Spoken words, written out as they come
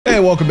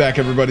Welcome back,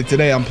 everybody.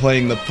 Today I'm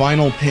playing The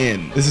Final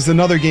Pin. This is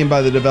another game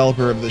by the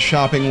developer of The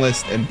Shopping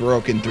List and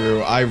Broken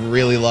Through. I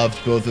really loved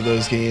both of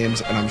those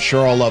games, and I'm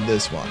sure I'll love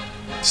this one.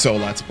 So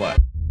let's play.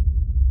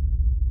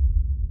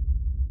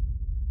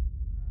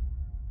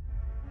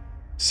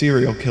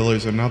 Serial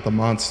killers are not the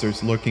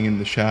monsters lurking in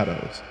the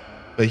shadows,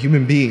 but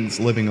human beings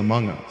living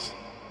among us,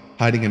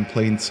 hiding in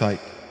plain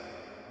sight.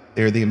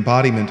 They are the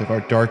embodiment of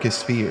our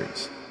darkest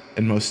fears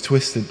and most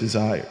twisted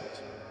desires,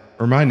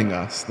 reminding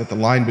us that the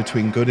line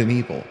between good and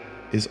evil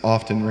is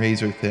often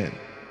razor thin.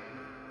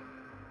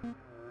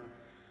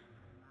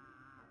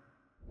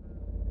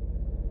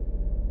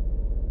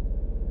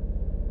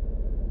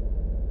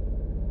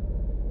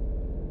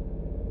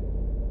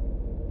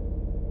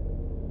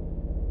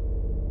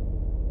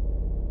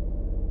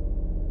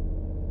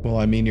 Well,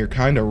 I mean, you're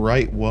kind of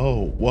right.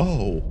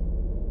 Whoa.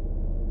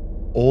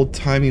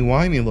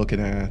 Old-timey-wimey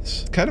looking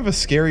ass. Kind of a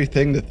scary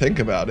thing to think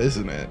about,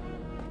 isn't it?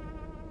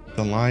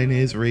 The line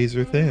is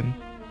razor thin.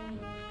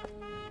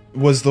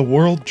 Was the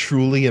world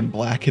truly in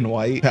black and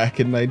white back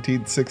in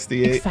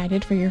 1968?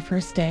 Excited for your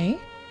first day?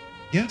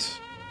 Yes,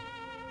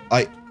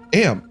 I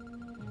am.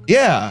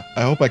 Yeah,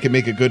 I hope I can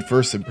make a good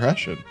first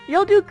impression.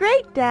 You'll do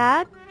great,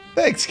 Dad.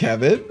 Thanks,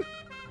 Kevin.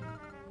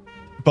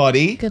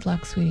 Buddy. Good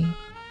luck, sweetie.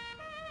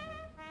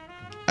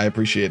 I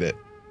appreciate it.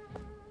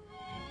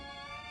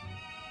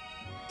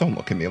 Don't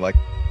look at me like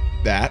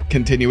that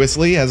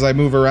continuously as I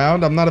move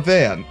around. I'm not a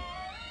fan.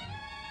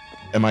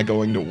 Am I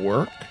going to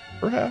work,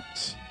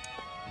 perhaps?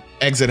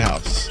 Exit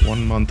house.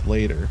 1 month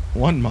later.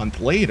 1 month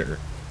later?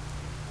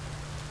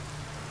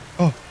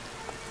 Oh.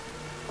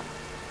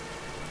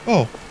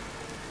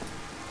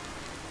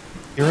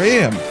 Here I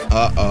am.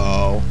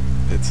 Uh-oh.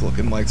 It's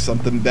looking like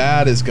something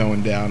bad is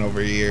going down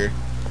over here.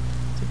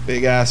 It's a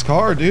big-ass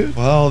car, dude.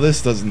 Well,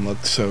 this doesn't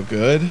look so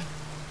good. Is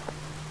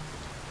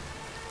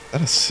that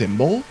a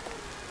symbol?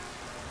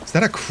 Is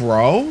that a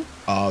crow?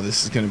 Oh,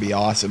 this is gonna be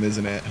awesome,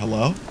 isn't it?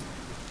 Hello?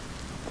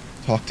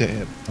 Talk to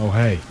him. Oh,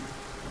 hey.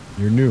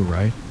 You're new,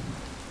 right?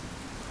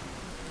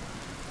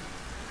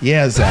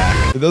 Yeah,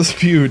 Zach. For those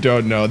of you who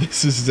don't know,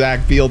 this is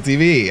Zach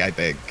BLTV, I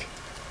think.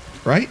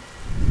 Right?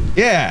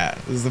 Yeah,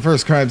 this is the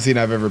first crime scene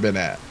I've ever been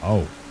at.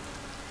 Oh.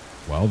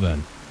 Well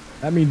then.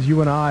 That means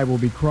you and I will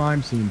be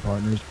crime scene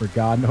partners for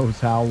God knows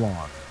how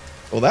long.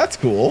 Well, that's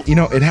cool. You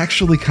know, it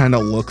actually kind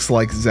of looks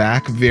like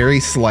Zach very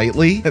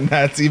slightly, and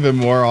that's even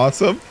more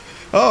awesome.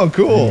 Oh,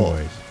 cool.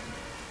 Anyways,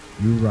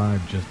 you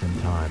arrived just in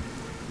time.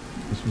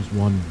 This was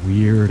one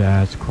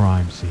weird-ass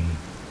crime scene.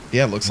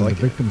 Yeah, it looks like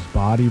the victim's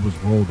body was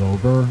rolled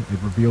over, it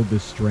revealed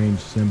this strange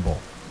symbol.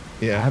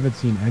 Yeah. I haven't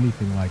seen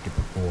anything like it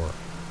before.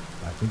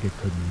 I think it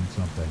could mean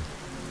something.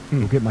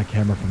 Go get my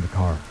camera from the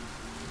car.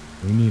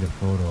 We need a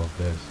photo of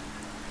this.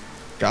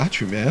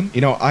 Got you, man. You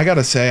know, I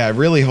gotta say, I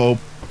really hope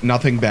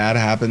nothing bad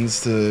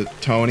happens to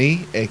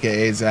Tony,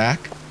 aka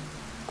Zach.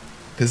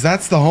 Because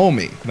that's the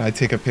homie. Can I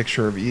take a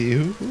picture of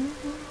you?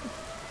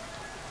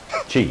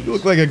 Cheese. You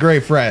look like a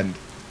great friend.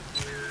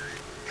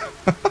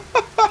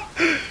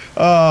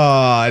 Oh,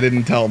 I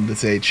didn't tell him to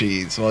say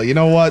cheese. Well, you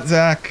know what,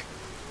 Zach?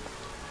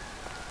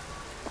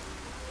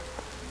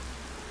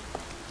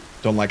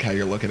 Don't like how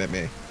you're looking at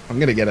me. I'm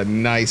gonna get a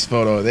nice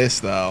photo of this,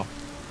 though.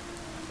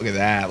 Look at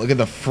that. Look at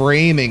the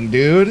framing,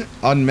 dude.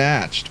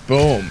 Unmatched.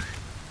 Boom.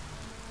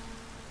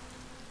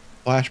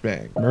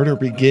 Flashbang. Murder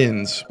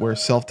begins where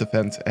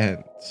self-defense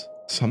ends.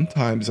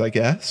 Sometimes, I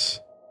guess.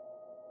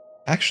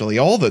 Actually,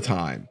 all the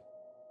time.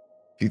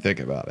 If you think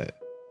about it.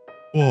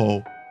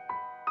 Whoa.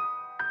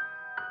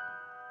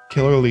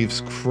 Killer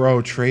leaves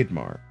crow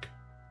trademark.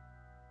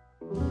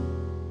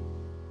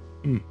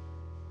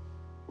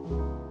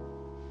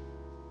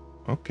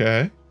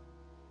 Okay.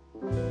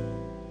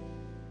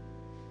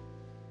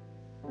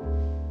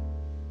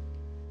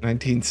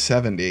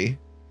 (1970)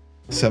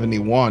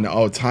 71.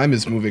 Oh, time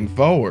is moving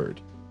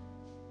forward.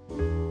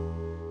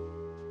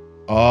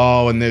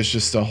 Oh, and there's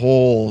just a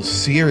whole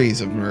series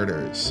of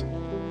murders.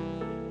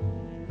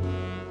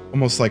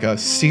 Almost like a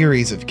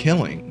series of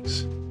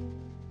killings.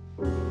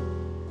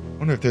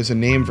 I wonder if there's a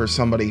name for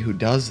somebody who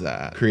does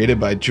that. Created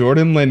by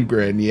Jordan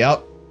Lindgren.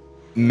 Yep.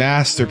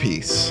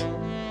 Masterpiece.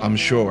 I'm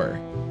sure.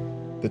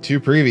 The two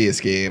previous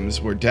games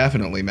were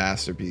definitely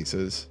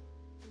masterpieces.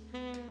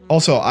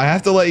 Also, I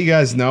have to let you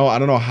guys know, I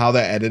don't know how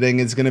the editing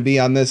is going to be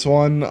on this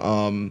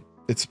one.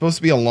 It's supposed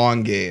to be a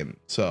long game,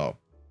 so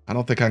I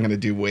don't think I'm going to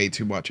do way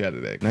too much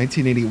editing.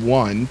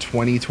 1981,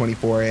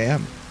 20:24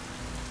 a.m.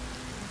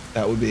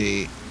 That would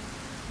be...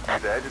 Hey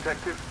there,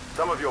 Detective.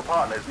 Some of your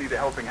partners need a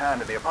helping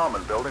hand in the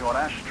apartment building on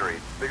Ash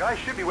Street. The guy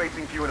should be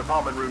waiting for you in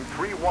apartment room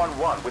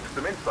 311 with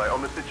some insight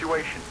on the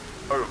situation.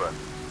 Over.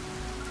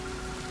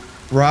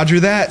 Roger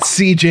that,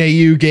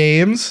 CJU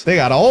Games. They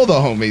got all the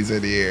homies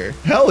in here.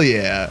 Hell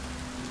yeah.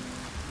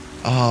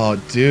 Oh,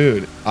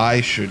 dude,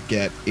 I should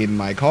get in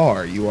my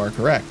car. You are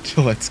correct.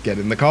 Let's get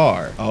in the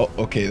car. Oh,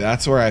 okay,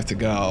 that's where I have to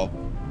go.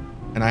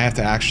 And I have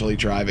to actually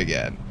drive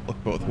again.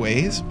 Look both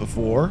ways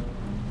before.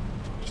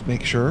 Just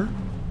make sure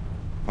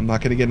I'm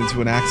not gonna get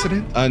into an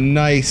accident. A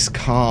nice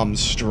calm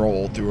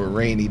stroll through a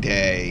rainy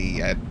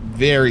day at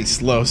very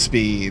slow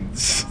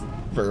speeds.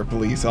 for a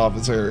police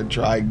officer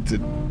trying to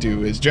do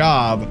his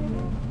job.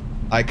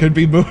 I could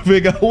be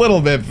moving a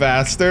little bit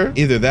faster.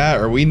 Either that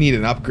or we need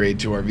an upgrade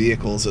to our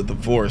vehicles at the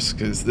Force,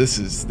 because this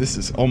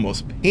is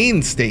almost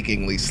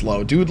painstakingly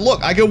slow. Dude,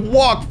 look, I can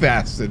walk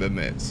faster than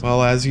this.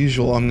 Well, as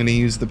usual, I'm gonna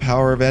use the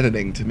power of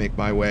editing to make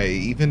my way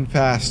even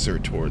faster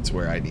towards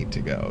where I need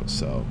to go.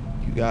 So,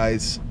 you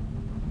guys,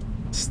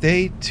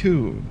 stay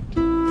tuned.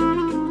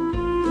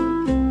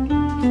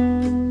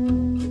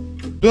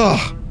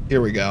 Ugh,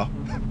 here we go.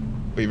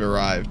 We've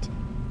arrived.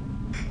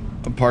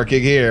 I'm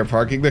parking here,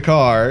 parking the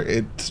car.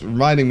 It's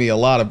reminding me a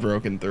lot of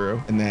Broken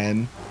Through. And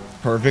then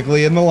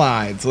perfectly in the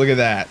lines. Look at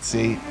that.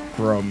 See?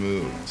 Pro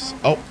moves.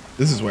 Oh,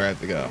 this is where I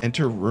have to go.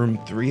 Enter room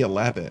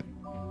 311.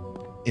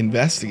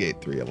 Investigate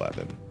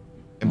 311.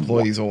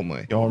 Employees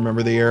only. Y'all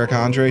remember the Eric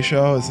Andre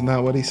show? Isn't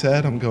that what he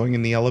said? I'm going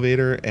in the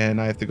elevator and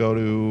I have to go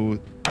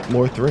to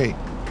floor 3.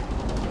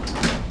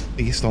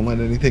 Please don't let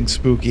anything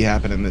spooky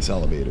happen in this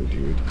elevator,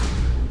 dude.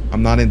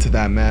 I'm not into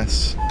that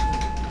mess.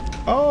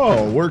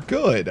 Oh, we're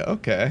good.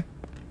 Okay.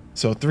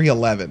 So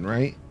 311,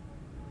 right?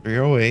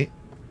 308,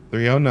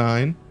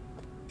 309,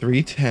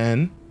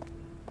 310,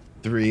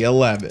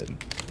 311.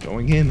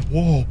 Going in.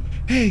 Whoa.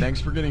 Hey.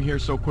 Thanks for getting here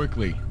so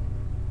quickly.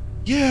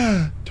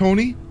 Yeah,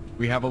 Tony.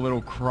 We have a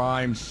little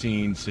crime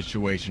scene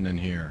situation in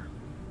here.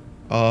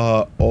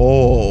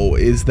 Oh,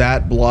 is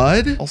that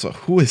blood? Also,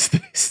 who is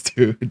this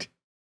dude?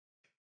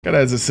 Kinda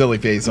has a silly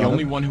face on The him.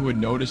 only one who had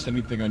noticed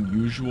anything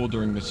unusual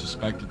during the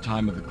suspected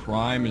time of the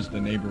crime is the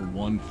neighbor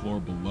 1 floor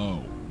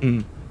below.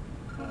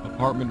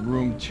 Apartment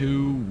room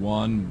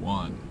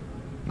 211.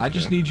 I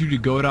just need you to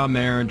go down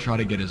there and try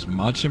to get as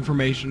much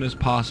information as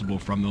possible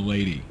from the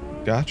lady.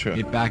 Gotcha.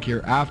 Get back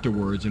here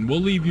afterwards and we'll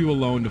leave you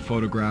alone to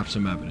photograph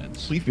some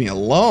evidence. Leave me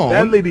alone.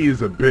 That lady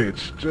is a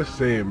bitch. Just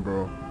saying,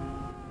 bro.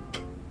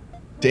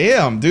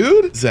 Damn,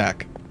 dude.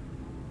 Zach,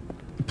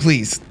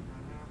 please,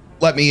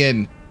 let me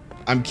in.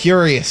 I'm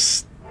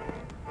curious.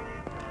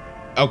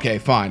 Okay,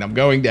 fine. I'm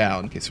going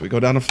down. Okay, so we go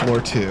down to floor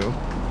 2.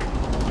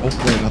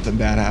 Hopefully nothing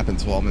bad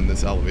happens while I'm in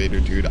this elevator,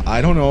 dude.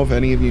 I don't know if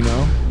any of you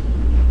know,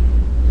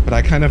 but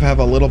I kind of have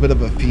a little bit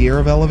of a fear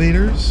of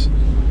elevators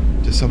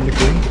to some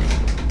degree.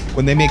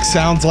 When they make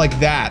sounds like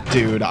that,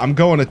 dude, I'm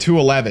going to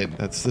 211.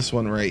 That's this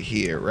one right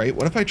here, right?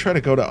 What if I try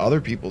to go to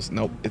other people's?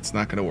 Nope, it's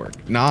not going to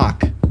work.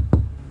 Knock.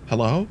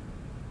 Hello?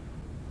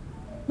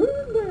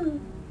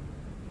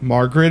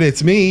 Margaret,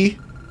 it's me.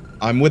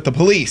 I'm with the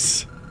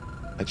police.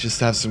 I just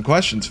have some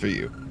questions for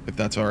you, if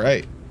that's all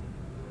right.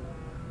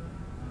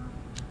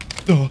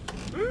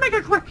 Make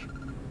it quick.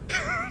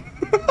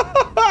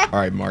 All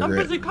right, I'm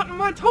Margaret. busy cutting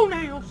my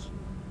toenails.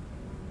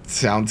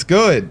 Sounds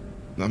good.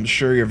 I'm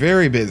sure you're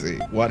very busy.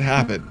 What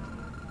happened?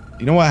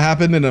 You know what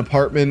happened in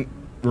apartment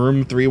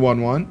room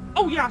 311?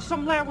 Oh yeah,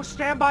 some lad was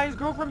stabbed by his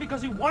girlfriend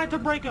because he wanted to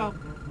break up.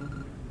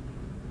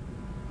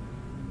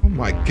 Oh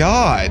my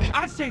God.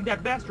 I'd say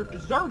that bastard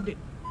deserved it.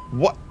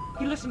 What?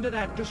 He listened to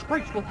that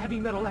disgraceful heavy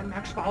metal at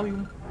max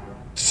volume.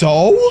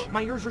 So?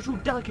 My ears are too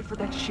delicate for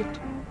that shit.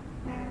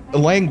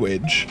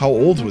 Language. How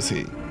old was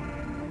he?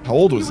 How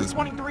old He was was his?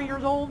 23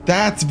 years old.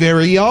 That's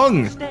very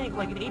young. Stank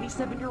like an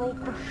 87-year-old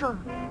for sure.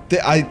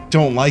 I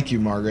don't like you,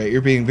 Margaret.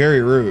 You're being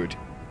very rude.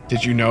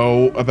 Did you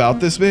know about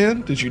this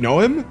man? Did you know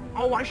him?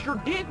 Oh, I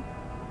sure did.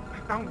 I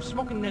found him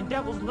smoking the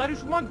devil's lettuce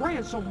with my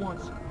grandson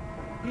once.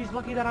 He's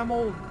lucky that I'm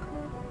old.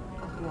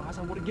 Otherwise,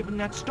 I would have given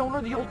that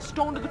stoner the old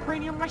stone to the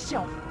cranium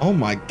myself. Oh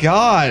my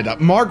God.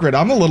 Margaret,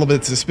 I'm a little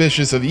bit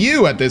suspicious of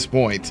you at this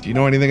point. Do you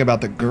know anything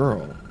about the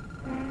girl?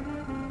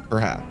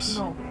 Perhaps.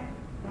 No.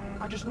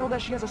 I just know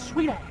that she has a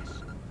sweet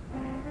ass.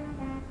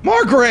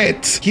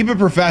 Margaret! Keep it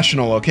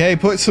professional, okay?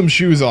 Put some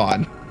shoes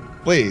on.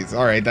 Please.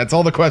 All right, that's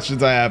all the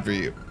questions I have for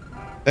you.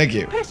 Thank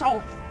you. Piss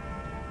off!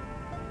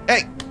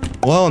 Hey!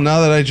 Well, now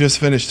that I just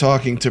finished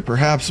talking to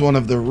perhaps one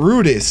of the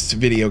rudest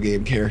video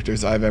game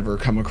characters I've ever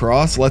come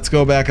across, let's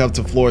go back up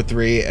to floor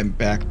 3 and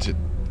back to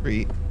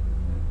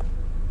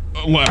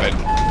 311.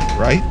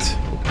 Right?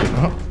 Open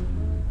up.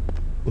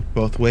 Look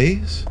both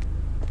ways.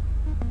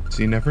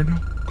 So you never know.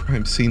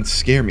 Crime scenes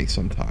scare me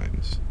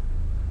sometimes.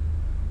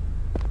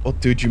 Well,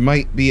 dude, you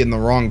might be in the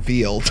wrong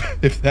field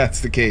if that's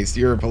the case.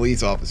 You're a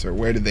police officer.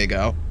 Where did they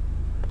go?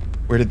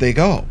 Where did they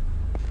go?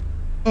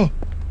 Oh.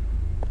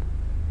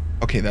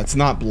 Okay, that's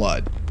not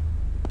blood.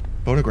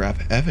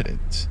 Photograph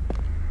evidence.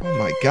 Oh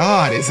my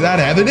God, is that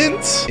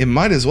evidence? It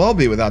might as well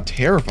be with how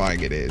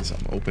terrifying it is.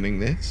 I'm opening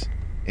this,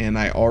 and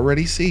I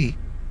already see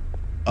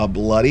a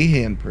bloody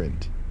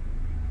handprint.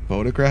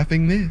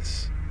 Photographing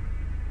this.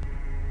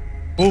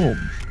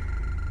 Boom.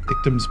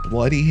 Victim's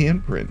bloody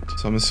handprint.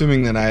 So I'm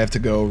assuming that I have to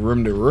go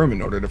room to room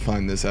in order to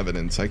find this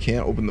evidence. I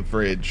can't open the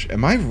fridge.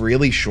 Am I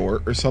really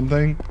short or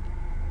something?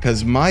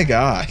 Because my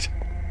God.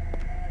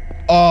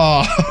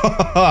 Oh,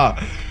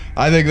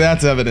 I think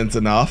that's evidence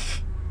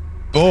enough.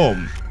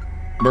 Boom.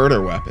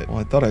 Murder weapon. Well,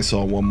 I thought I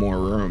saw one more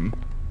room.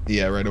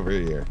 Yeah, right over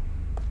here.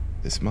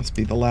 This must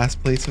be the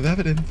last place of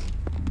evidence.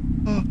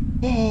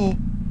 Oh,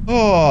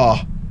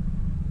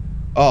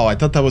 I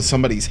thought that was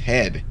somebody's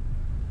head.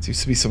 It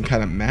seems to be some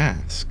kind of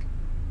mask.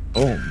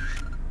 Boom.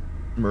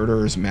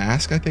 Murderer's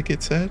mask, I think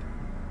it said.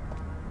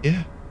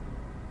 Yeah.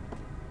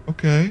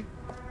 Okay.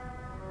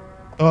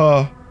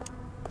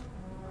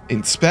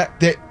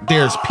 Inspect it.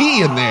 There's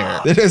pee in there.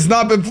 It has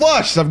not been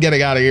flushed. I'm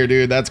getting out of here,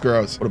 dude. That's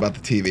gross. What about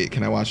the TV?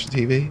 Can I watch the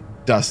TV?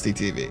 Dusty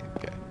TV.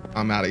 Okay.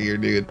 I'm out of here,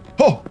 dude.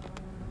 Oh,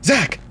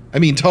 Zach. I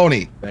mean,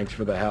 Tony. Thanks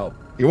for the help.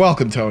 You're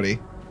welcome, Tony.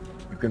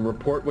 You can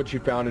report what you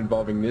found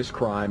involving this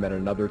crime at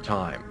another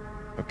time.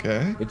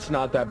 Okay. It's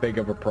not that big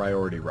of a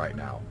priority right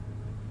now.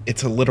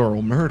 It's a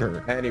literal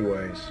murder.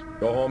 Anyways,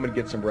 go home and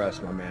get some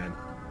rest, my man.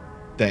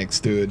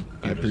 Thanks, dude.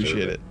 I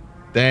appreciate it.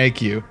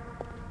 Thank you.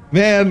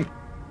 Man,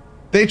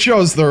 they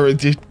chose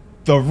the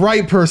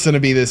right person to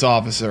be this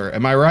officer.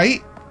 Am I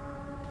right?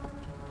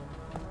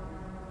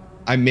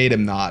 I made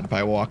him nod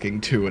by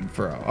walking to and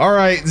fro. All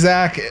right,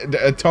 Zach,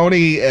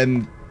 Tony,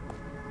 and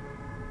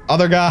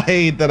other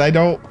guy that I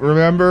don't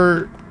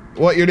remember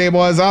what your name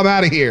was. I'm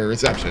out of here.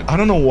 Reception. I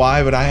don't know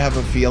why, but I have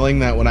a feeling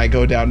that when I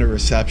go down to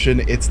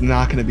reception, it's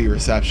not going to be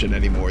reception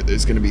anymore.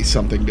 There's going to be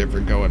something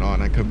different going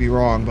on. I could be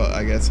wrong, but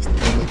I guess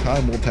only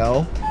time will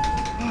tell.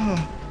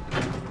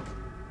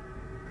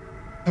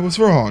 I was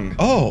wrong.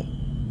 Oh,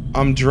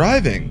 I'm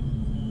driving.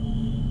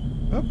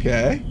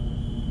 Okay.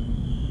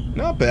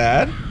 Not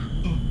bad.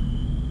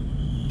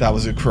 That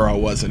was a crow,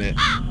 wasn't it?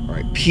 All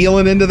right,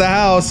 peeling into the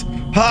house.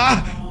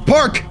 Ha!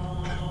 Park!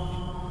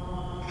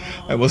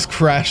 I almost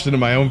crashed into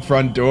my own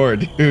front door,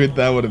 dude.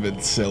 That would have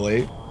been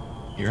silly.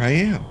 Here I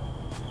am.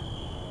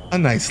 A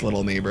nice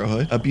little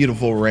neighborhood. A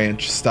beautiful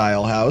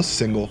ranch-style house,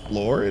 single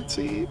floor, it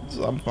seems.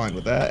 I'm fine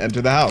with that.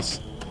 Enter the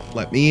house.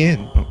 Let me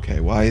in.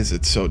 Okay, why is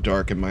it so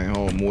dark in my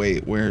home?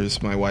 Wait,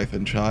 where's my wife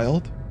and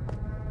child?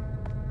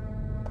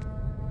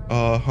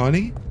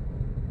 Honey?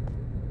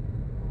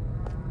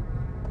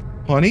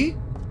 Honey?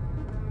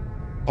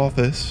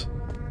 Office.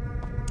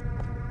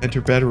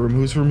 Enter bedroom.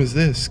 Whose room is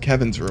this?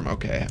 Kevin's room.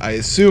 Okay. I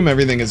assume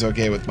everything is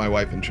okay with my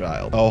wife and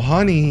child. Oh,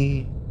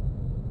 honey.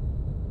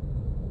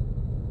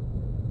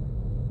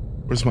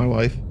 Where's my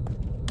wife?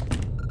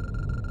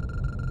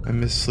 I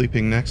miss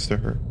sleeping next to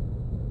her.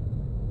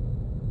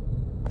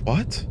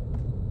 What?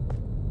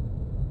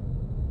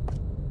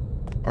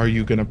 Are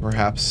you gonna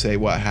perhaps say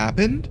what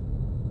happened?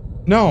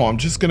 No, I'm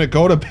just gonna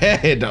go to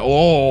bed.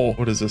 Oh,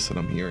 what is this that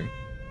I'm hearing?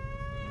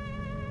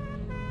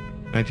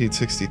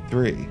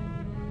 1963.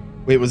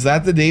 Wait, was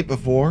that the date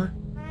before?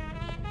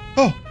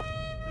 Oh.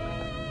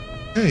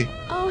 Hey.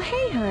 Oh,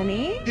 hey,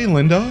 honey. Hey,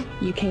 Linda.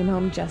 You came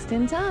home just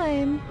in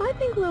time. I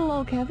think little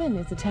old Kevin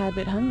is a tad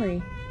bit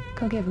hungry.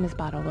 Go give him his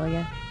bottle, will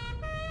ya?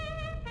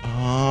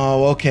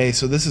 Oh, okay.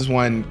 So this is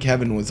when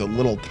Kevin was a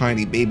little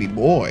tiny baby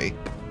boy,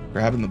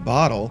 grabbing the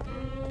bottle.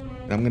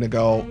 And I'm gonna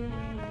go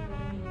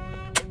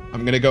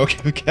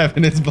give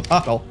Kevin his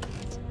bottle.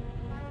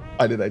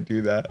 Why did I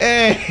do that?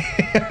 Hey!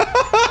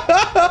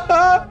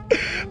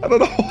 I don't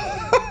know.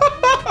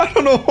 I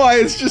don't know why.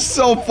 It's just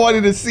so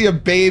funny to see a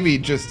baby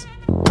just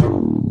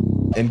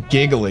and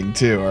giggling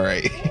too. All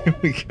right, here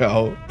we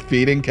go.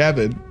 Feeding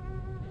Kevin.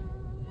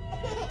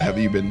 Have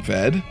you been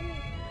fed?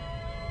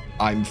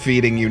 I'm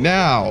feeding you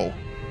now.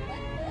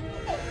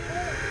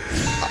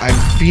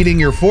 I'm feeding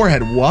your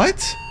forehead.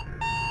 What?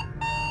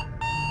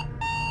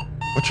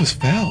 What just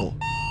fell?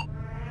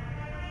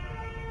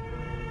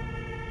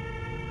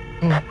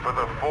 Oh. For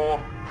the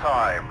fourth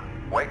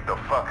time, wake the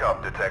fuck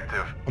up,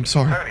 detective. I'm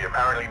sorry. Tony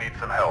apparently needs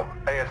some help,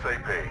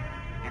 ASAP.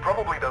 He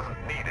probably doesn't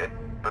need it,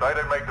 but I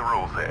don't make the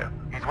rules here.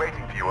 He's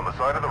waiting for you on the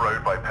side of the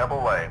road by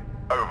Pebble Lane.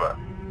 Over.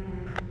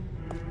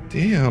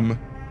 Damn.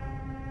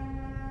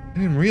 I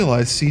didn't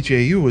realize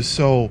CJU was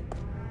so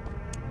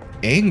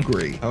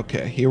angry.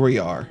 Okay, here we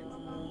are.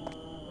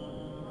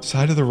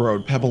 Side of the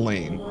road, Pebble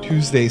Lane,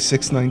 Tuesday,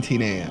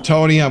 6:19 a.m.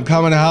 Tony, I'm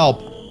coming to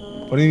help.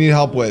 What do you need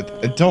help with?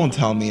 And don't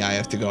tell me I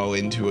have to go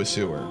into a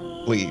sewer.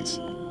 Please.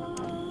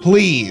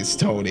 Please,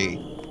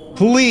 Tony.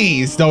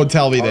 Please don't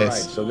tell me this.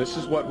 Alright, so this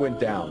is what went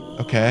down.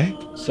 Okay.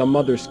 Some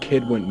mother's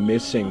kid went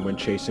missing when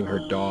chasing her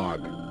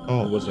dog.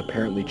 Oh. Who was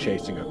apparently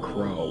chasing a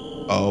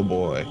crow. Oh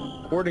boy.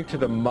 According to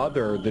the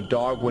mother, the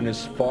dog went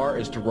as far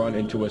as to run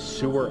into a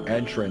sewer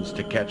entrance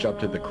to catch up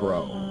to the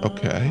crow.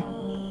 Okay.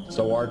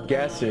 So our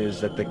guess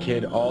is that the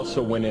kid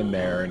also went in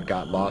there and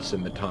got lost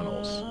in the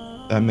tunnels.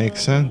 That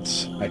makes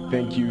sense. I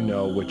think you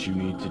know what you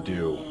need to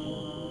do.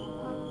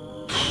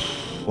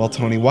 Well,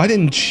 Tony, why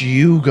didn't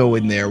you go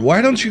in there?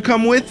 Why don't you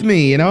come with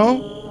me, you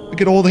know? We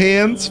could hold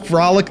hands,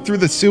 frolic through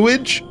the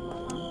sewage.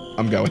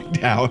 I'm going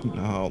down.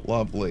 Oh,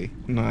 lovely.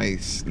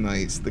 Nice,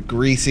 nice. The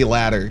greasy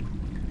ladder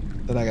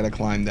that I gotta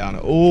climb down.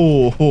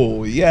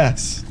 Oh,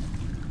 yes.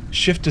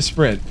 Shift to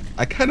sprint.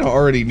 I kind of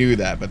already knew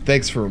that, but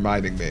thanks for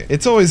reminding me.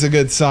 It's always a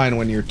good sign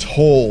when you're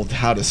told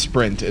how to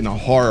sprint in a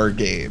horror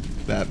game.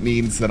 That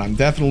means that I'm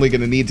definitely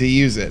gonna need to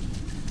use it.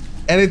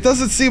 And it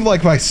doesn't seem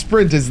like my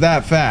sprint is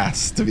that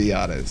fast, to be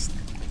honest.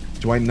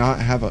 Do I not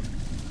have a...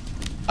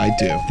 I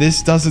do.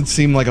 This doesn't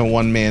seem like a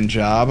one-man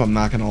job, I'm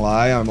not gonna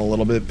lie. I'm a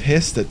little bit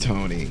pissed at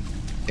Tony,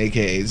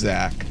 aka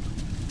Zach,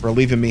 for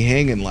leaving me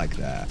hanging like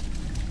that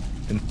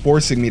and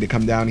forcing me to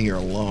come down here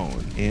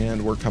alone.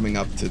 And we're coming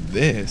up to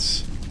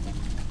this.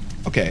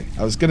 Okay,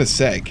 I was gonna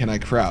say, can I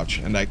crouch?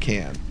 And I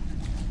can.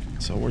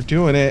 So we're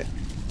doing it.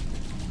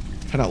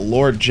 Kind of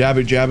Lord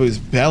Jabu Jabu's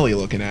belly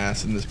looking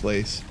ass in this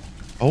place.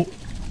 Oh.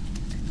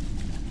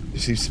 There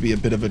seems to be a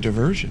bit of a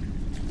diversion.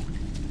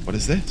 What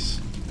is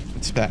this?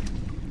 Inspect.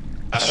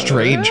 A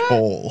strange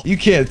hole. You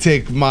can't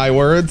take my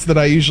words that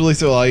I usually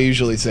say. Well, I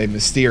usually say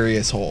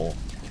mysterious hole.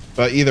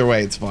 But either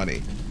way, it's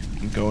funny.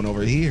 I'm going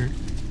over here.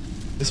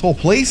 This whole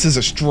place is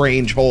a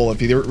strange hole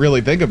if you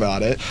really think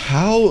about it.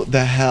 How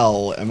the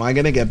hell am I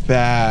gonna get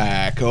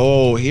back?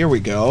 Oh, here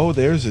we go.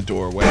 There's a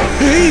doorway.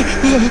 Hey!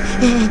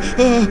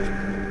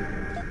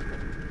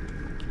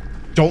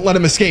 Don't let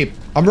him escape.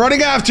 I'm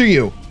running after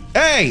you.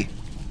 Hey!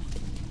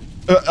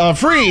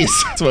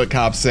 Freeze! That's what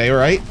cops say,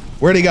 right?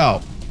 Where'd he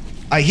go?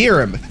 I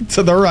hear him.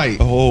 To the right.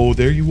 Oh,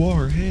 there you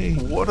are. Hey.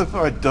 What have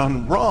I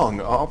done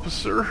wrong,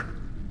 officer?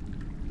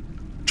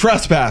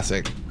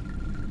 Trespassing.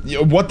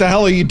 What the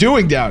hell are you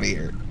doing down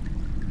here?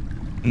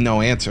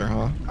 No answer,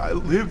 huh? I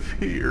live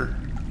here.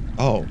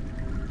 Oh.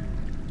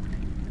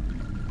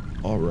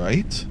 All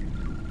right.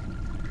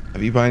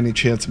 Have you by any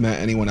chance met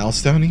anyone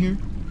else down here?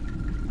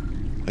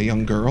 A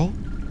young girl?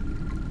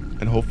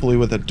 And hopefully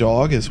with a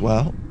dog as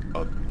well?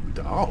 A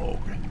dog?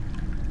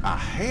 I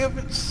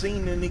haven't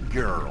seen any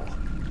girl,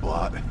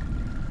 but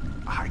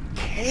I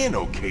can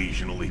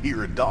occasionally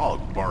hear a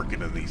dog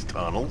barking in these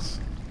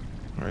tunnels.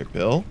 All right,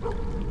 Bill.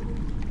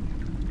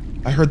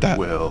 I heard that.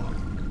 Well,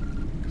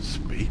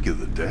 speak of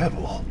the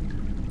devil.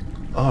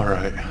 All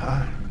right,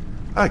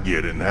 I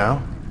get it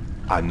now.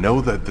 I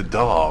know that the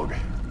dog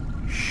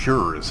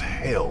sure as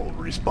hell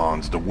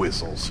responds to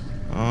whistles.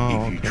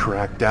 Oh, if you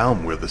track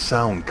down where the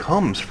sound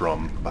comes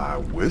from by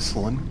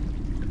whistling,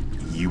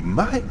 you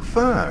might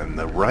find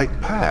the right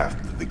path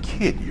to the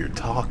kid you're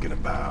talking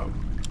about.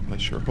 I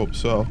sure hope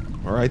so.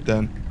 All right,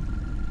 then.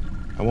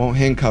 I won't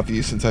handcuff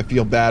you since I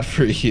feel bad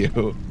for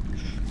you.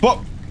 But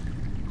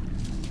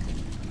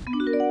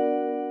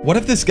what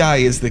if this guy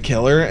is the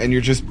killer and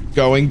you're just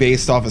going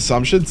based off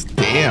assumptions?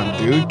 Damn,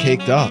 dude,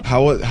 caked up.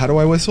 How do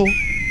I whistle?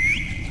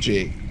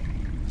 G.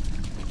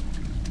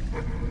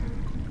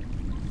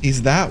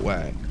 He's that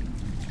way.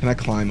 Can I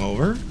climb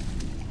over?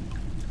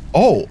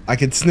 Oh, I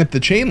could snip the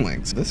chain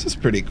links. This is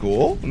pretty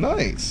cool.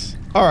 Nice.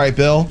 All right,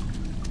 Bill.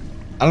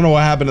 I don't know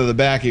what happened to the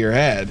back of your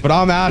head, but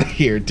I'm out of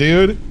here,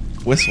 dude.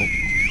 Whistle.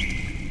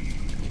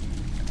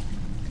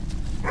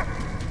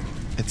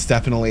 It's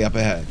definitely up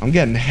ahead. I'm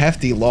getting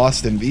hefty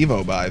Lost in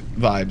Vivo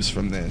vibes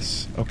from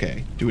this.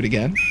 Okay, do it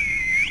again.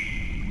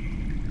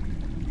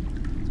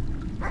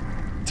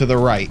 To the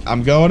right.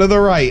 I'm going to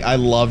the right. I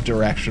love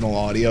directional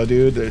audio,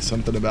 dude. There's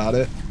something about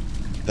it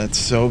that's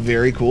so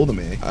very cool to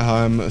me.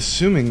 I'm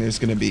assuming there's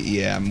going to be,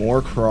 yeah,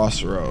 more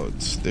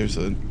crossroads. There's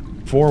a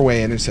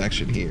 4-way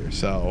intersection here,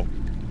 so.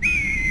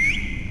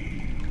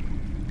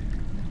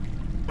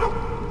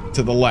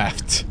 To the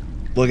left.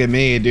 Look at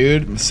me,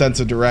 dude.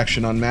 Sense of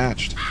direction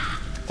unmatched.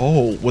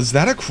 Oh, was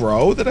that a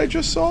crow that I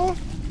just saw?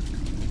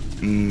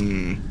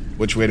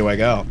 Which way do I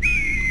go?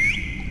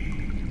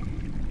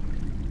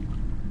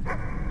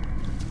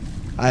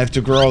 I have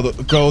to go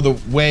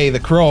the way the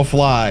crow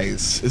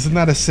flies. Isn't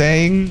that a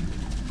saying?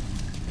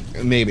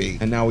 Maybe.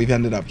 And now we've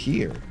ended up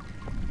here.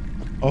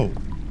 Oh.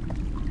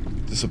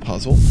 Is this a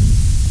puzzle?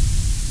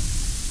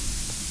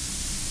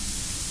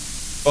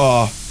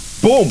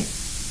 Boom!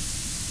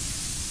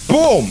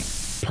 Boom!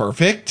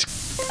 Perfect.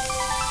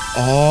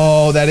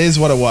 Oh, that is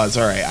what it was.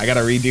 All right, I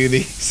gotta redo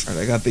these. All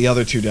right, I got the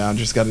other two down.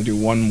 Just gotta do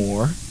one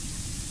more.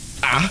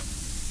 Ah!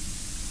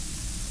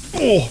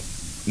 Oh!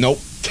 Nope.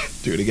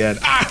 Do it again.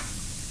 Ah!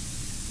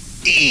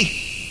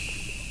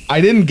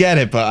 I didn't get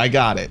it, but I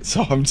got it,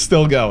 so I'm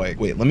still going.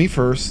 Wait, let me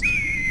first.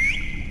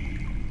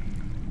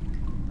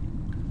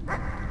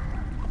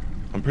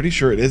 I'm pretty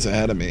sure it is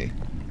ahead of me.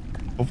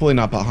 Hopefully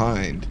not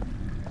behind.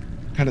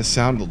 Kind of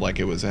sounded like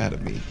it was ahead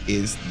of me.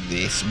 Is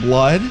this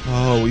blood?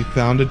 Oh, we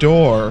found a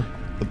door.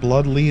 The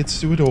blood leads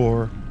to a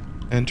door.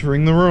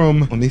 Entering the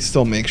room. Let me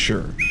still make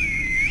sure.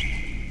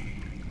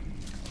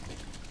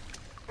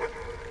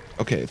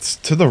 Okay, it's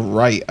to the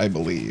right, I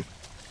believe.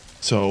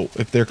 So,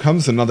 if there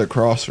comes another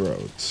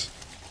crossroads,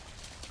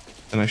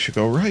 then I should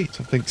go right.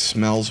 Something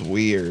smells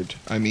weird.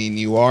 I mean,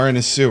 you are in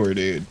a sewer,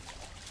 dude.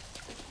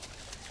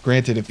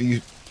 Granted, if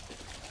you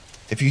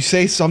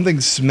say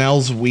something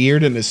smells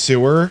weird in a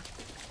sewer,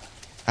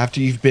 after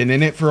you've been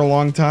in it for a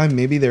long time,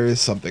 maybe there is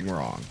something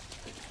wrong.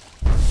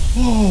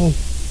 Whoa!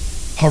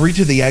 Hurry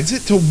to the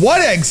exit? To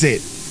what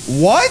exit?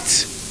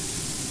 What?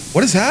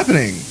 What is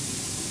happening?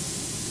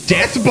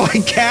 Death by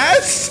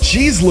gas?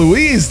 Jeez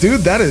Louise,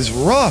 dude, that is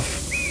rough.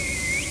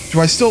 Do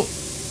I still...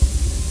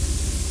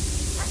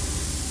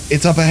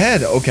 It's up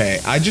ahead. Okay,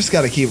 I just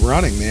gotta keep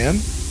running, man.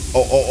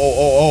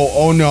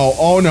 Oh no,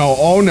 oh no,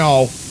 oh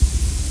no.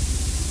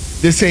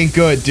 This ain't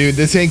good, dude.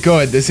 This ain't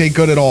good. This ain't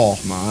good at all.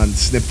 Come on,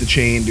 snip the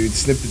chain, dude.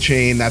 Snip the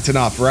chain. That's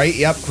enough, right?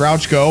 Yep,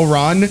 crouch, go,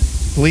 run.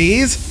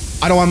 Please?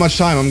 I don't have much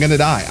time. I'm gonna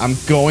die. I'm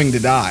going to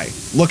die.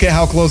 Look at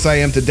how close I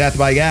am to death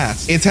by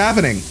gas. It's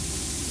happening.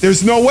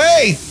 There's no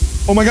way.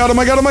 Oh my god, oh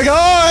my god, oh my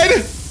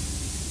god!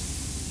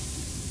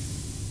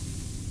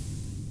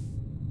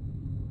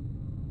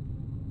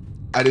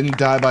 I didn't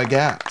die by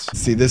gas.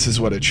 See, this is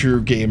what a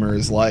true gamer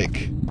is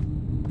like.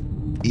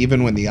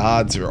 even when the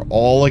odds are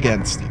all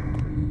against you.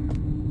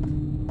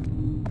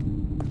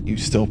 You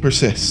still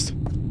persist.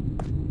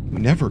 You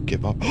never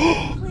give up.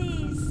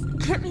 Please,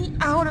 get me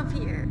out of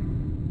here.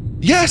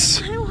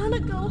 Yes! I want to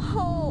go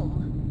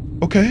home.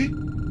 Okay.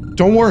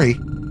 Don't worry.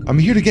 I'm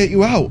here to get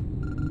you out.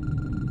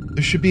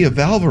 There should be a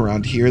valve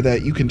around here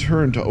that you can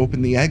turn to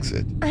open the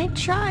exit. I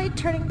tried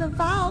turning the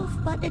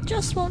valve, but it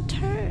just won't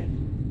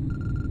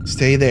turn.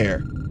 Stay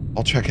there.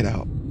 I'll check it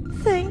out.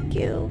 Thank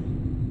you.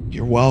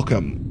 You're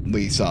welcome,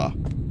 Lisa.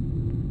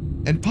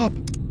 And Pup,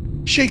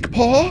 shake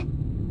paw.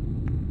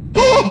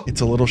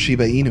 It's a little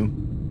Shiba Inu.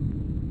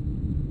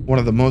 One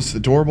of the most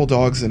adorable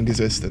dogs in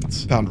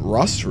existence. Found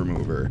rust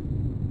remover.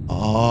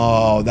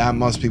 Oh, that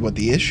must be what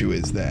the issue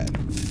is then.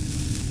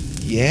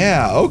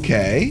 Yeah,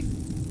 okay.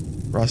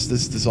 Rust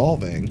is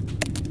dissolving.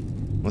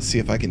 Let's see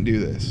if I can do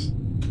this.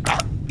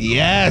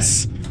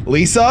 Yes!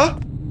 Lisa,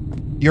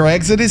 your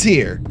exit is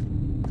here.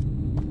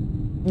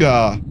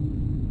 Your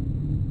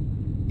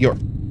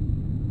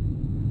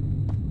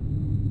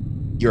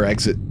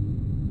exit.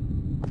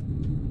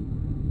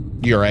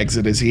 Your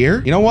exit is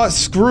here? You know what?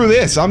 Screw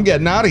this. I'm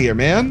getting out of here,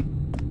 man.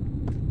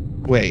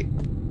 Wait.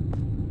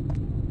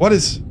 What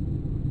is...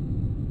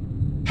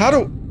 How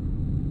do...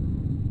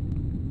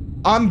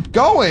 I'm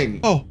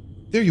going! Oh,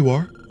 there you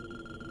are.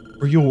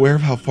 Were you aware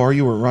of how far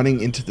you were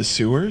running into the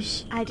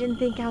sewers? I didn't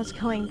think I was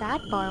going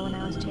that far when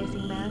I was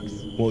chasing Max.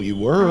 Well, you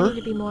I were. need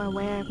to be more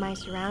aware of my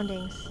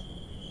surroundings.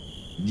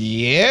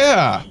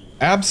 Yeah,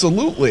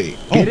 absolutely.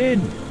 Get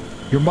in!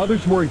 Your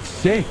mother's worried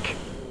sick.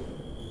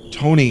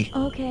 Tony.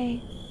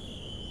 Okay.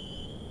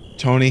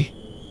 Tony.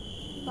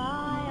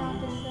 Bye,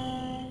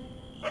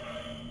 officer.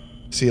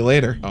 See you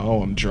later.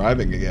 Oh, I'm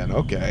driving again.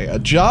 Okay. A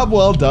job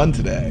well done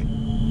today.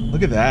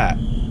 Look at that.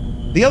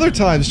 The other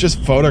times, just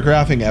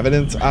photographing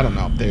evidence, I don't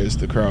know. There's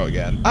the crow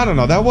again. I don't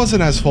know. That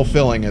wasn't as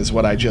fulfilling as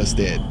what I just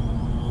did.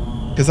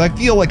 Because I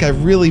feel like I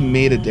really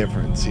made a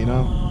difference, you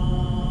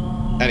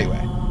know? Anyway.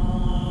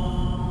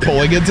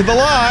 Pulling into the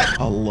lot.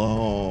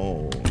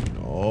 Alone.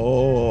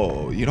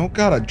 Oh, you don't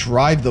gotta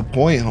drive the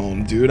point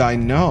home, dude. I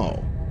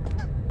know.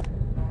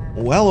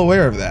 Well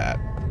aware of that.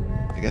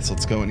 I guess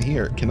let's go in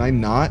here. Can I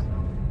not?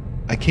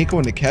 I can't go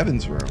into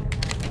Kevin's room.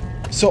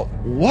 So,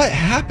 what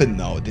happened,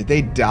 though? Did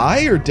they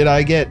die, or did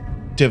I get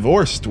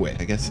divorced with?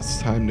 I guess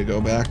it's time to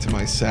go back to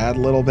my sad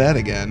little bed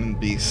again and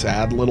be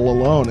sad little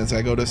alone as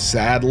I go to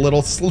sad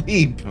little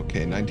sleep.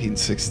 Okay,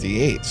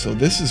 1968. So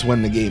this is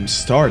when the game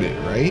started,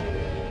 right?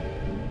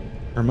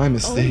 Or am I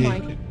mistaken? Oh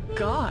my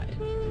god.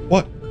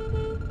 What?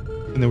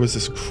 And there was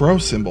this crow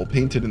symbol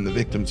painted in the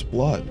victim's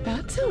blood.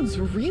 That sounds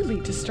really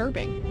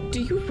disturbing.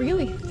 Do you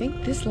really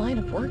think this line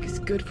of work is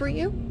good for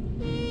you?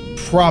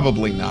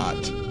 Probably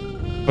not.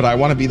 But I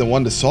want to be the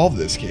one to solve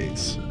this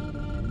case.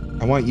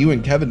 I want you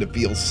and Kevin to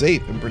feel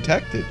safe and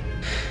protected.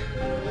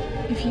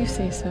 If you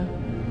say so.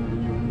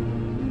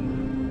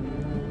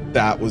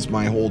 That was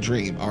my whole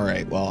dream. All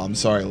right, well, I'm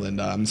sorry,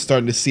 Linda. I'm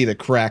starting to see the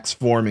cracks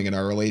forming in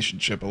our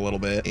relationship a little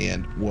bit.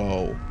 And,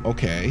 whoa,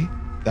 okay.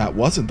 That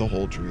wasn't the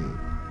whole dream.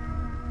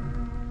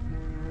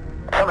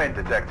 Come in,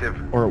 Detective.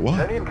 Or what?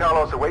 Tony and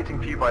Carlos are waiting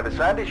for you by the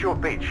Sandy Shore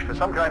Beach for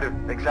some kind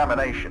of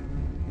examination.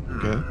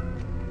 Okay.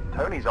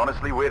 Tony's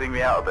honestly weirding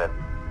me out a bit.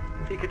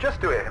 He could just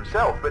do it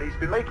himself, but he's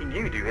been making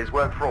you do his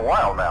work for a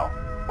while now.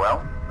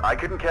 Well, I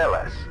couldn't care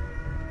less.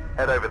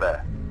 Head over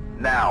there.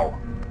 Now.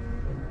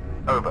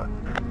 Over.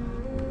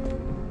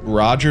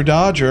 Roger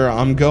Dodger,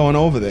 I'm going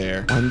over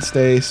there.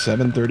 Wednesday,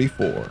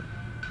 7:34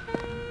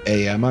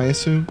 a.m., I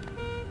assume?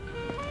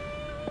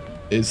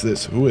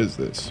 Who is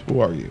this? Who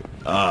are you?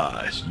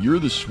 Ah, you're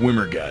the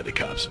swimmer guy the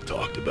cops have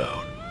talked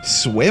about.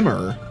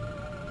 Swimmer?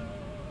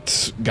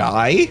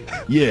 Guy?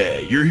 Yeah,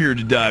 you're here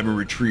to dive and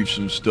retrieve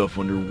some stuff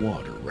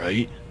underwater,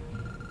 right?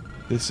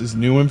 This is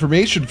new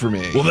information for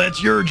me. Well,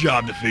 that's your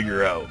job to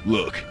figure out.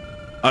 Look,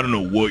 I don't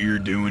know what you're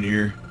doing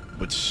here,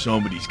 but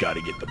somebody's got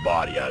to get the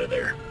body out of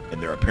there. And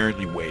they're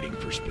apparently waiting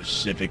for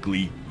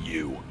specifically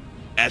you.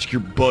 Ask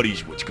your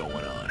buddies what's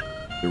going on.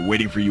 They're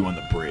waiting for you on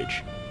the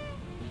bridge.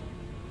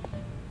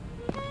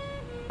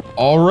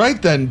 All right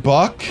then,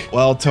 Buck.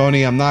 Well,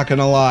 Tony, I'm not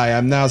gonna lie.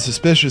 I'm now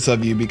suspicious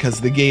of you because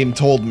the game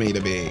told me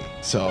to be.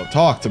 So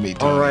talk to me,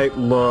 Tony. All right,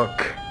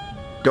 look.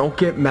 Don't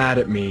get mad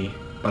at me,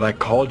 but I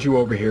called you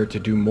over here to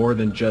do more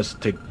than just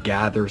to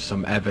gather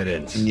some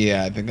evidence.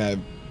 Yeah, I think I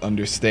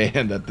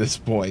understand at this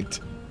point.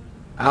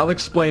 I'll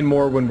explain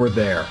more when we're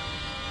there.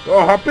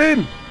 Oh, hop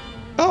in.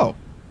 Oh.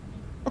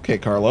 Okay,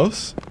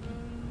 Carlos.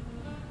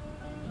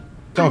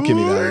 Don't give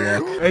me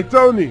that look. Hey,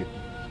 Tony.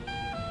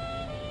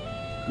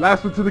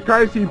 Last one to the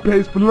crime scene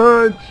pays for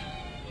lunch.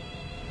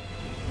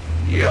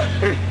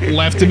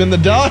 Left him in the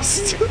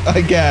dust,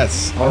 I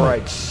guess. All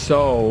right,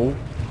 so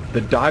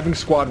the diving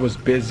squad was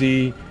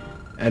busy,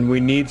 and we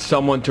need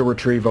someone to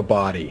retrieve a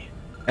body.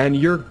 And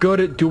you're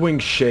good at doing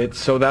shit,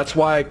 so that's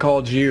why I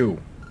called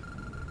you.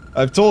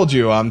 I've told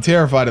you I'm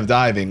terrified of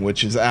diving,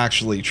 which is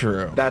actually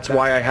true. That's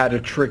why I had to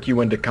trick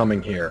you into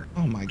coming here.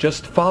 Oh my god.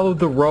 Just follow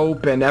the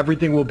rope and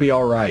everything will be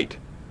all right.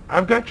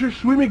 I've got your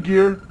swimming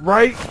gear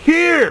right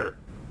here.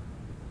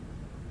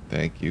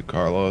 Thank you,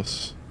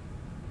 Carlos.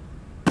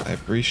 I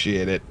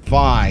appreciate it.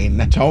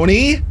 Fine.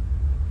 Tony?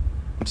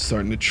 I'm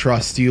starting to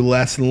trust you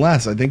less and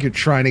less. I think you're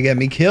trying to get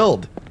me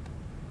killed.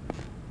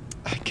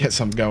 I guess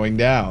I'm going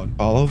down.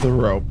 Follow the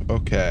rope.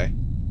 Okay.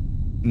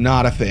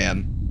 Not a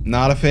fan.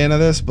 Not a fan of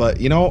this, but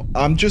you know,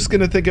 I'm just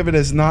gonna think of it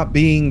as not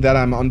being that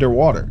I'm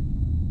underwater.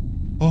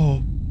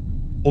 Oh.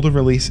 Hold and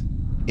release.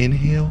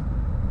 Inhale.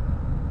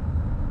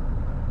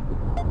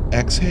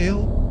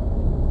 Exhale.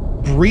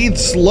 Breathe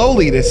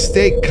slowly to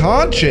stay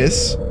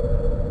conscious.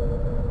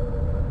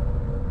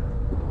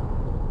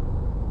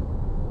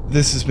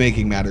 This is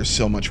making matters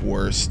so much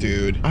worse,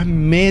 dude.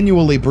 I'm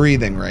manually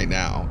breathing right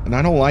now, and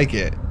I don't like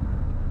it.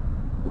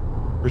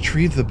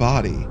 Retrieve the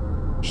body.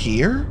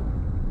 Here?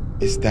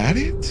 Is that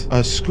it?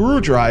 A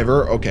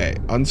screwdriver? Okay,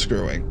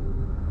 unscrewing.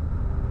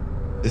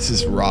 This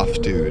is rough,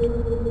 dude.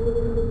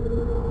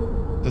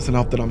 Doesn't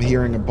help that I'm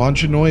hearing a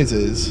bunch of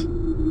noises.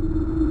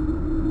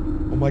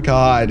 Oh my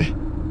god.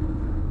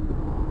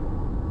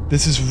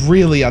 This is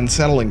really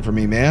unsettling for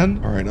me,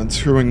 man. Alright,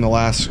 unscrewing the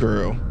last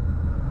screw.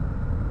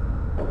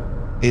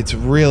 It's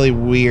really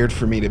weird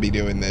for me to be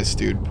doing this,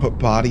 dude. Put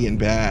body in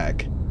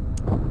bag.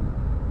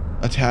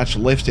 Attach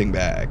lifting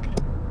bag.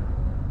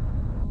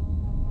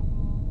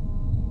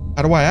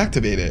 How do I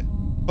activate it?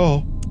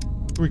 Oh,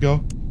 here we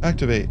go.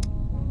 Activate.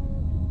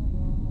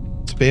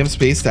 Spam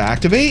space to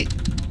activate?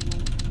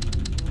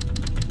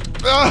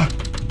 Ah!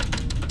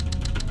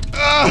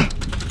 Ah!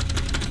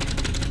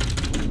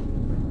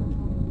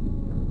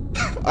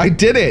 I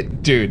did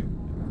it, dude.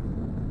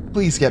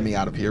 Please get me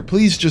out of here.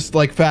 Please just,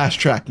 like, fast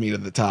track me to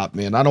the top,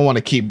 man. I don't want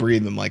to keep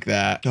breathing like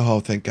that. Oh,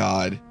 thank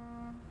God.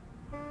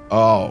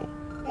 Oh.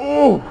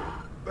 Oh,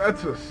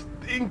 that's a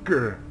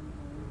stinker.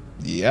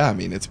 Yeah, I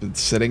mean, it's been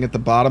sitting at the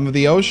bottom of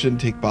the ocean.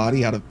 Take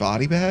body out of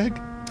body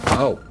bag?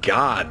 Oh,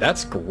 God,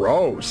 that's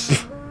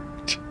gross.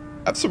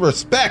 Have some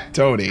respect,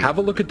 Tony. Have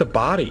a look at the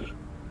body.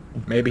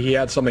 Maybe he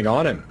had something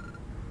on him.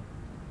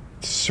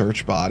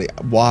 Search body.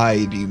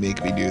 Why do you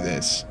make me do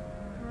this?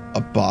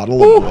 A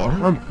bottle of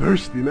water? I'm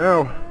thirsty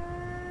now.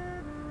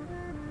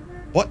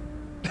 What?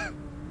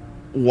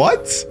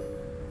 What?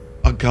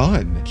 A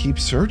gun. Keep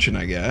searching,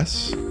 I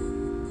guess.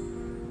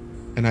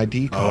 An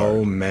ID card.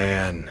 Oh,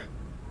 man.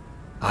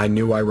 I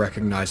knew I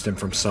recognized him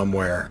from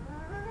somewhere.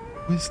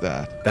 Who is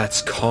that?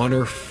 That's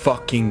Connor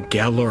fucking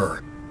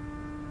Geller.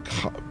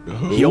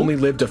 Who? He only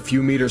lived a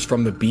few meters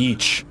from the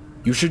beach.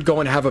 You should go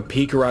and have a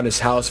peek around his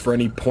house for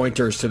any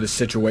pointers to the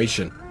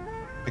situation.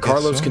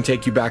 Carlos can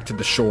take you back to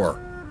the shore.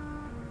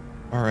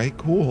 Alright,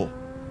 cool.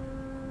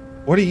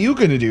 What are you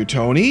gonna do,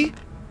 Tony?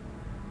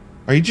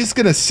 Are you just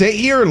gonna sit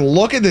here and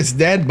look at this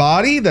dead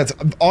body that's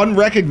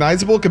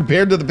unrecognizable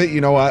compared to the pit?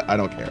 You know what? I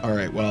don't care.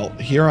 Alright, well,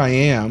 here I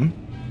am.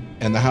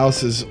 And the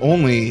house is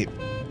only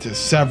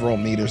several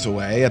meters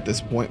away at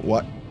this point.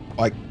 What?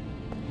 Like,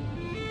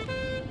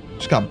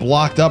 just got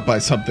blocked up by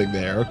something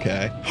there.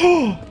 Okay.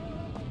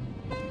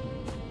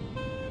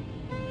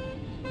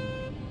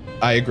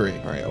 I agree.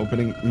 All right,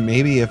 opening.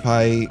 Maybe if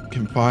I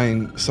can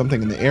find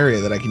something in the area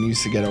that I can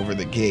use to get over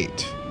the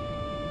gate.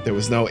 There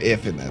was no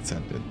if in that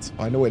sentence.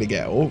 Find a way to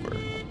get over.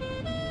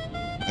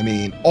 I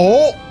mean,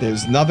 oh,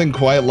 there's nothing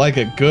quite like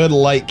a good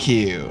light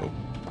cue.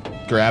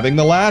 Grabbing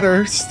the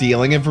ladder,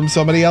 stealing it from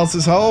somebody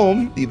else's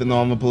home, even though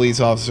I'm a police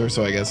officer,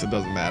 so I guess it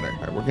doesn't matter.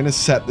 All right, we're gonna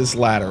set this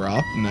ladder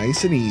up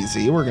nice and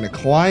easy. We're gonna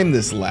climb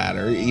this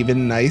ladder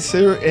even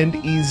nicer and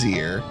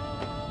easier.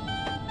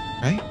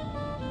 Right?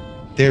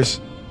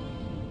 There's...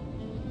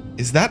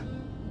 Is that...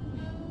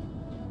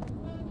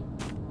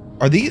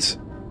 Are these...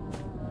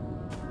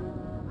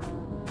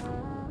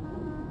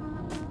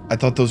 I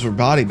thought those were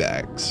body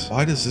bags.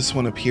 Why does this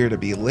one appear to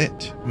be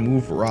lit?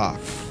 Move rock.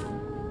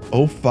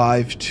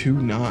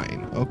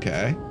 0529.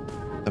 Okay.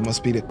 That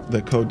must be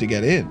the code to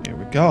get in. Here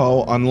we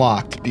go.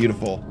 Unlocked.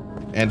 Beautiful.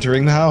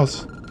 Entering the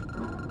house.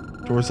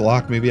 Door's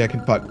locked. Maybe I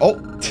can find... Oh!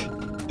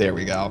 There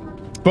we go.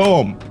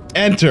 Boom!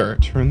 Enter!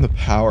 Turn the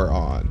power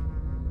on.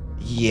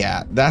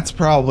 Yeah, that's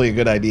probably a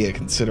good idea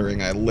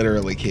considering I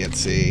literally can't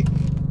see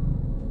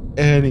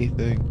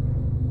anything.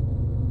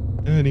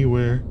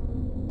 Anywhere.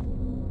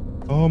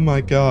 Oh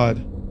my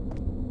god.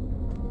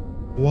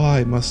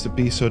 Why must it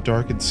be so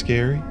dark and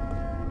scary?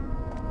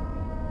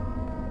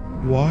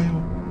 Why,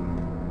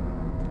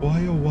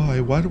 oh why?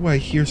 Why do I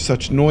hear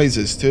such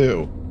noises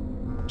too?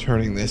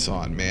 Turning this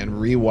on, man.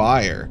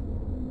 Rewire.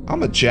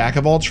 I'm a jack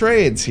of all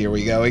trades. Here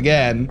we go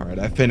again. Alright,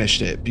 I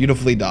finished it.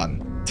 Beautifully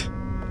done.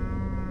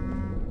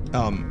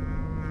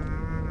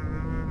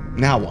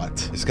 Now what?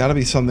 There's gotta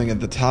be something at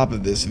the top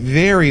of this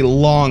very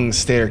long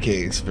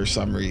staircase for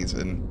some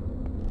reason.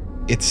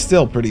 It's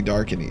still pretty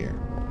dark in here.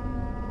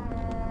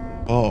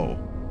 Oh.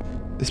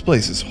 This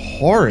place is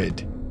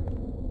horrid.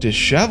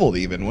 Disheveled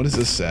even. What does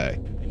this say?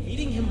 I'm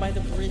meeting him by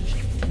the bridge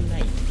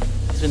tonight.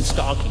 He's been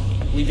stalking me,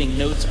 leaving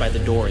notes by the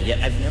door,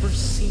 yet I've never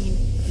seen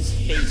his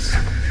face.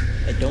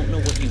 I don't know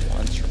what he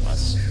wants from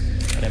us,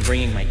 but I'm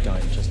bringing my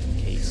gun just in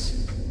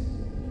case.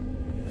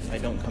 If I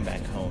don't come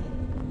back home,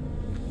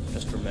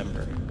 just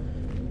remember,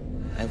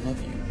 I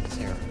love you,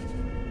 Sarah.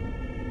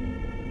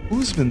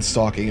 Who's been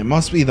stalking? It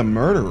must be the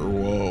murderer.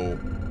 Whoa.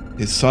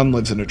 His son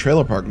lives in a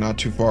trailer park not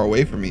too far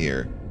away from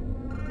here.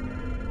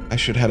 I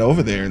should head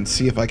over there and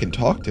see if I can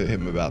talk to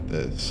him about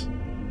this.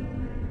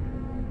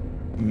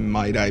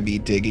 Might I be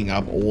digging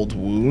up old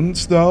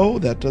wounds, though?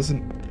 That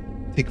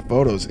doesn't take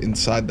photos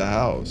inside the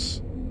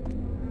house.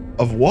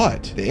 Of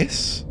what?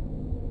 This?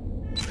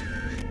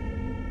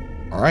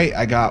 Alright,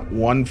 I got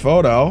 1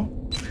 photo.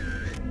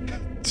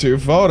 2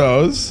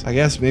 photos. I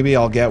guess maybe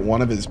I'll get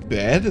one of his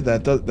bed.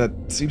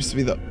 That seems to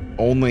be the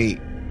only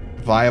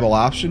viable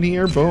option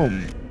here.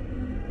 Boom.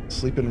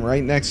 Sleeping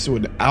right next to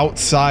an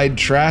outside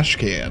trash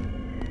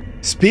can.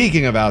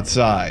 Speaking of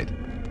outside,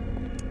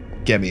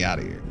 get me out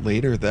of here.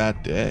 Later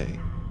that day.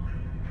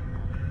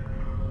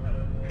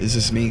 Is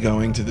this me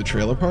going to the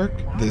trailer park?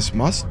 This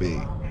must be.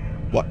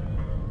 What?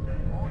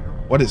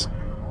 What is...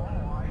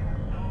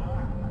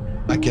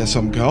 I guess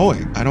I'm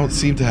going. I don't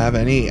seem to have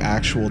any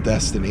actual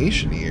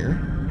destination here.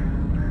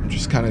 I'm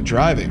just kind of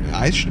driving.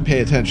 I should pay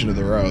attention to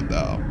the road,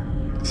 though,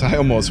 because I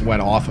almost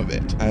went off of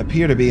it. I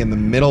appear to be in the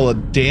middle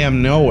of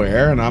damn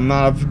nowhere, and I'm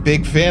not a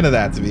big fan of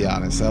that, to be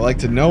honest. I like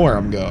to know where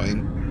I'm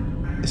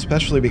going,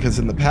 especially because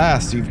in the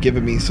past, you've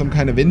given me some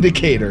kind of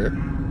indicator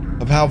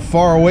of how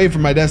far away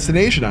from my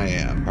destination I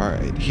am. All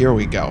right, here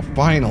we go.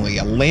 Finally,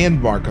 a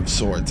landmark of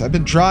sorts. I've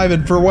been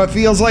driving for what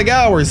feels like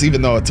hours,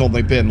 even though it's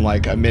only been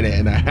like a minute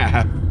and a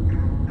half.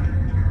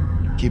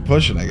 Keep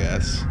pushing, I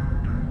guess.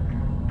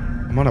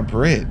 I'm on a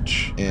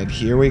bridge, and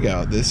here we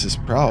go. This is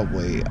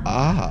probably...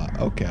 Ah,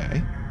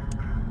 okay.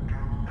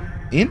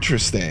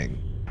 Interesting.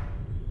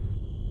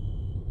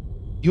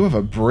 You have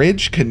a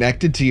bridge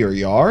connected to your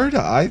yard?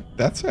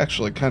 That's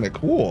actually kind of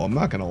cool, I'm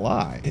not gonna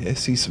lie. I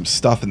see some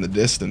stuff in the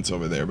distance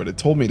over there, but it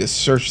told me to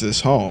search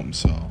this home,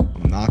 so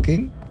I'm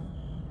knocking.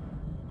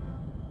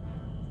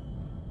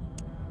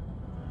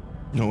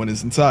 No one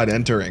is inside.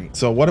 Entering.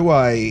 So what do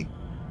I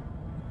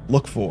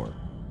look for?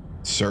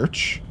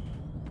 Search?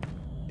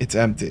 It's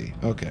empty.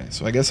 Okay,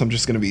 so I guess I'm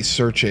just gonna be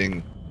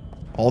searching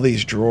all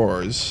these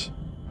drawers.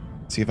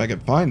 See if I can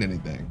find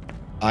anything.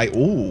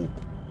 Ooh,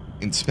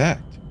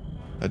 inspect.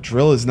 A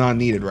drill is not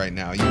needed right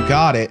now. You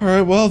got it. All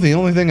right, well, the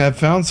only thing I've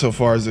found so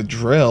far is a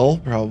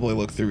drill. Probably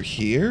look through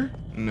here.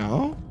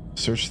 No.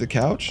 Search the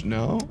couch.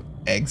 No.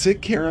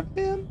 Exit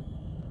caravan?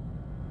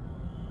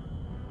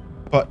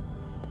 But...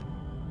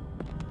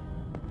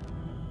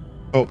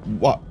 Oh,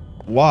 what?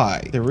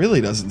 Why? There really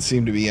doesn't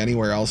seem to be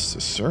anywhere else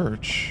to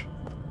search.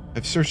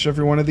 I've searched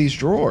every one of these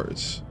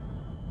drawers.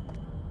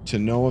 To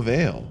no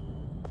avail.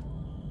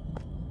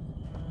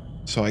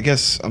 So I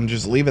guess I'm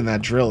just leaving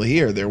that drill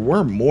here. There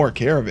were more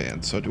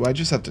caravans, so do I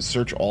just have to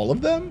search all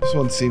of them? This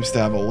one seems to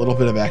have a little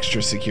bit of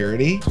extra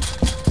security.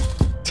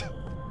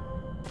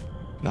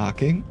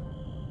 Knocking.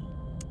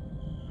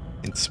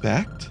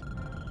 Inspect.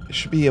 I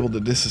should be able to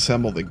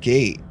disassemble the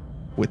gate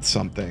with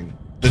something.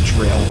 The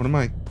drill. What am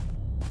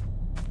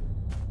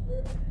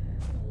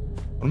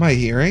I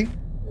hearing?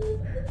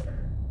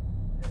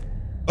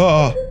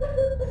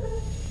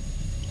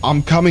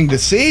 I'm coming to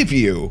save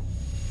you.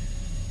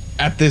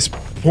 At this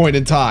point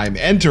in time,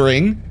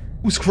 entering.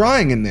 Who's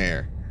crying in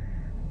there?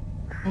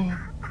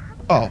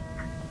 Oh.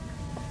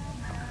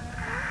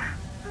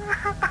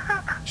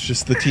 It's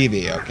just the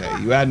TV.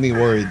 Okay, you had me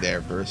worried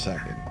there for a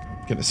second.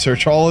 Gonna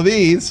search all of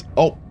these.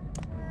 Oh,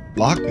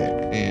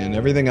 lockpick, and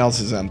everything else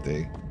is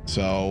empty.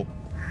 So,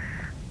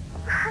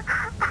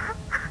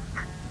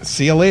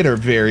 see you later,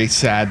 very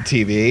sad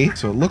TV.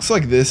 So it looks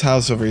like this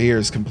house over here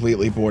is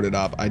completely boarded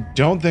up. I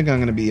don't think I'm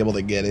gonna be able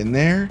to get in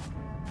there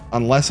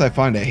unless I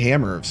find a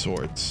hammer of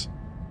sorts.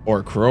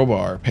 Or a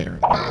crowbar,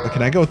 apparently. But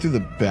can I go through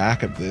the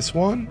back of this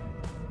one?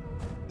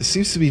 This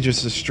seems to be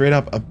just a straight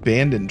up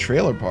abandoned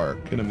trailer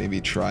park. Gonna maybe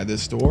try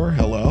this door.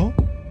 Hello?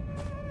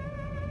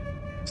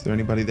 Is there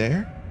anybody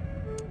there?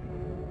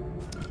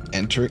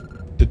 Enter.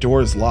 The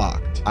door is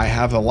locked. I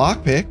have a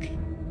lockpick.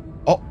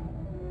 Oh.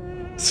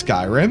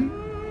 Skyrim?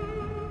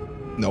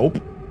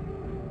 Nope.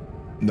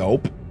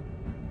 Nope.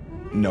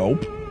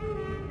 Nope.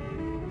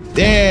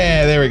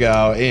 Yeah, there we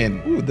go.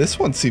 In. Ooh, this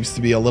one seems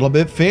to be a little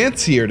bit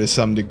fancier to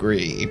some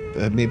degree.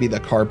 Maybe the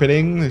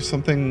carpeting, there's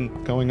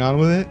something going on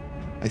with it.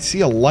 I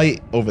see a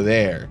light over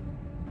there.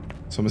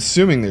 So I'm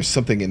assuming there's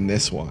something in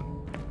this one.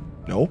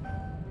 Nope.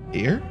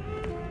 Here?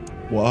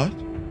 What?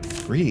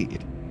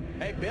 Read.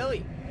 Hey,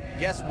 Billy.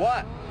 Guess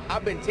what?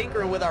 I've been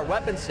tinkering with our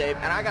weapon safe,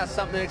 and I got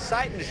something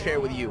exciting to share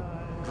with you.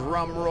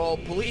 Drum roll,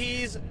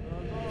 please.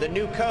 The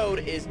new code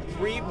is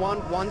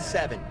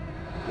 3117.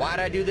 Why'd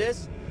I do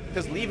this?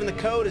 Because leaving the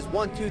code as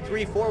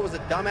 1234 was a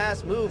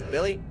dumbass move,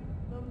 Billy.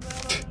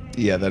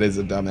 Yeah, that is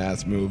a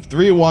dumbass move.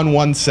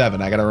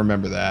 3117, I gotta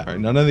remember that. All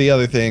right, none of the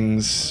other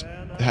things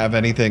have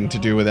anything to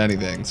do with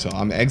anything, so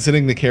I'm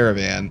exiting the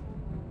caravan.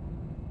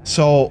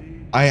 So,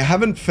 I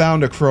haven't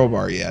found a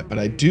crowbar yet, but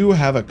I do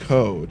have a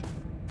code.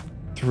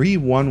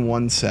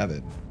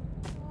 3117.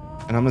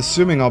 And I'm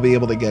assuming I'll be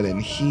able to get in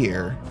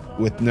here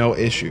with no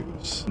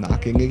issues.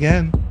 Knocking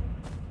again.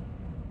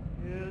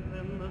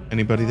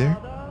 Anybody there?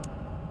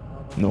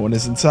 No one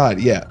is inside.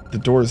 Yeah, the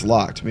door is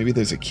locked. Maybe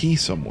there's a key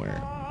somewhere.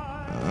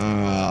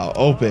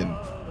 Open.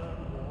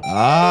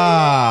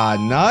 Ah,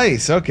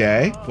 nice.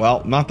 Okay.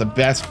 Well, not the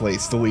best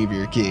place to leave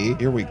your key.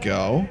 Here we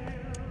go.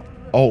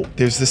 Oh,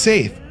 there's the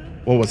safe.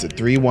 What was it?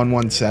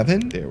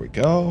 3117? There we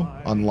go.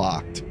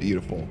 Unlocked.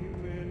 Beautiful.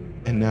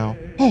 And now,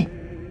 oh,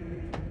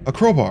 a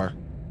crowbar.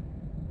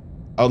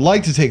 I would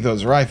like to take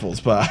those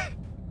rifles, but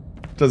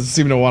it doesn't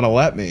seem to want to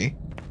let me.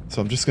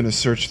 So I'm just going to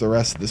search the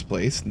rest of this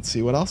place and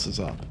see what else is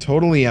up.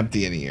 Totally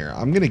empty in here.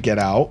 I'm going to get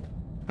out.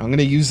 I'm going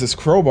to use this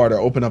crowbar to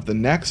open up the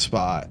next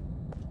spot.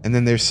 And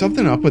then there's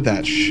something up with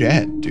that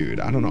shed, dude.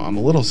 I don't know. I'm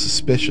a little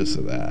suspicious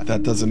of that.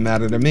 That doesn't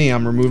matter to me.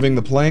 I'm removing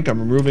the plank. I'm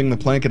removing the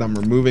plank, and I'm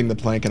removing the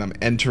plank, and I'm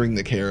entering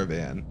the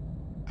caravan.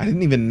 I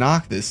didn't even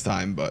knock this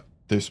time, but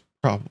there's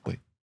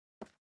probably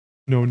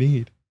no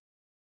need.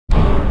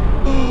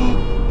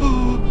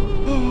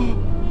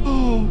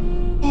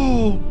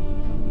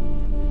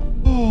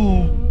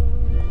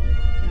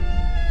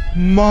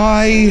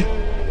 My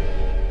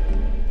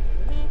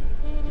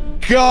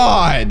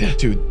God,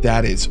 dude,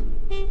 that is,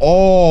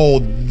 oh,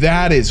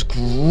 that is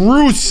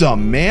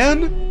gruesome,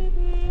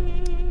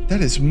 man. That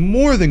is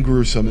more than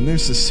gruesome. And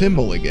there's the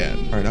symbol again.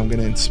 All right, I'm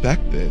gonna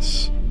inspect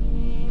this.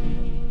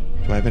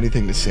 Do I have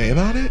anything to say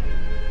about it?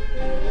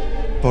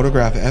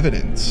 Photograph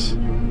evidence.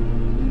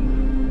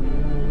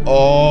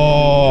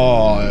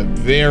 Oh, a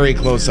very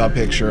close-up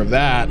picture of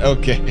that.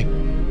 Okay.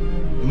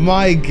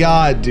 My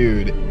God,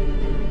 dude.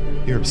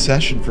 Your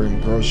obsession for him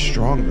grows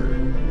stronger.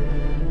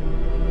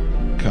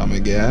 Come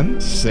again.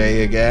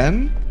 Say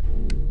again.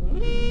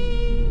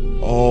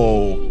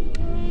 Oh.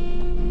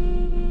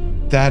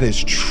 That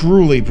is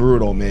truly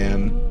brutal,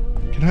 man.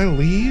 Can I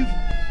leave?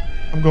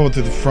 I'm going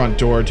through the front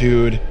door,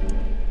 dude.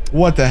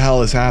 What the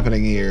hell is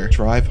happening here?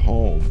 Drive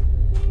home.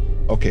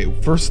 Okay,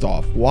 first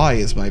off, why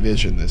is my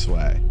vision this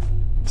way?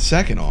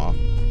 Second off,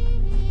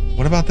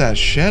 what about that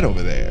shed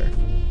over there?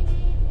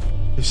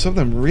 There's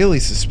something really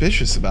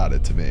suspicious about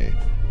it to me.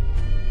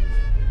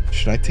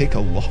 Should I take a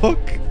look?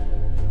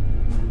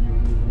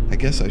 I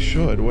guess I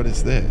should. What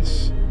is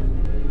this?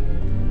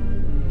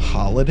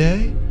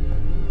 Holiday?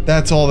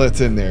 That's all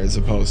that's in there is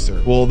a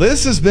poster. Well,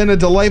 this has been a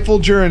delightful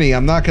journey.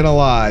 I'm not gonna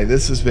lie.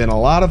 This has been a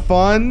lot of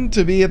fun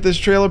to be at this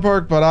trailer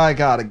park, but I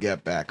gotta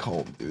get back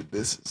home, dude.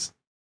 This is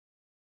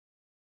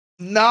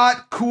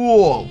not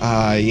cool.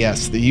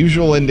 Yes, the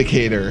usual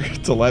indicator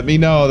to let me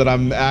know that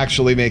I'm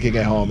actually making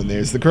it home. And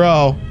there's the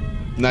crow.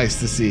 Nice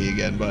to see you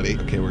again, buddy.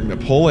 Okay, we're gonna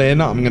pull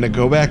in. I'm gonna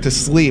go back to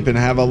sleep and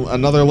have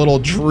another little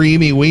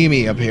dreamy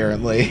weemy,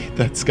 apparently.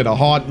 That's gonna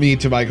haunt me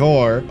to my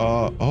core.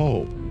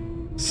 Oh.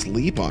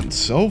 Sleep on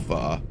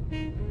sofa.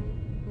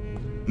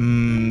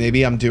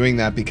 Maybe I'm doing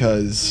that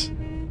because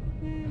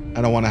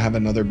I don't want to have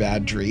another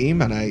bad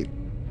dream, and I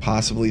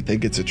possibly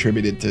think it's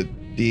attributed to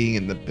being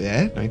in the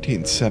bed.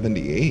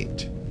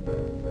 1978.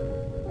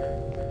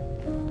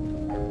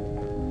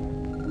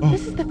 Oh.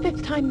 This is the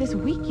 5th time this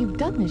week you've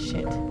done this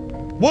shit.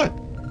 What?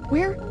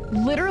 We're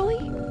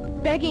literally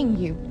begging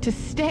you to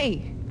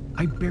stay.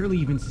 I barely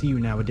even see you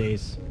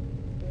nowadays.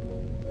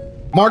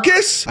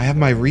 Marcus? I have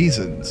my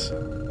reasons.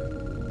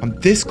 I'm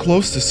this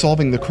close to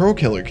solving the Crow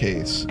Killer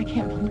case. I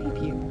can't believe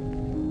you.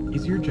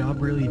 Is your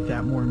job really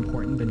that more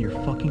important than your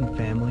fucking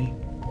family?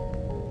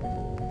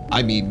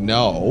 I mean,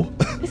 no.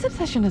 This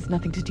obsession has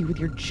nothing to do with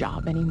your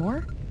job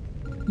anymore.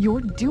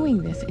 You're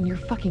doing this in your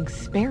fucking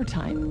spare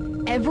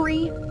time.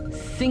 Every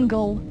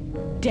single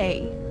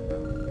day.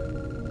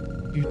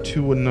 You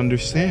two wouldn't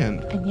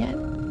understand. And yet,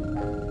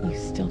 you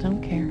still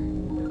don't care.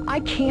 I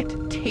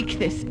can't take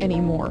this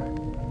anymore.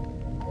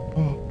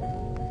 Oh.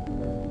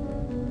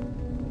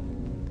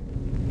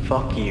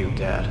 Fuck you,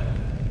 Dad.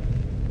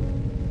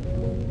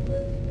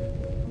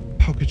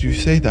 How could you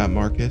say that,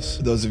 Marcus?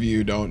 For those of you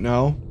who don't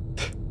know,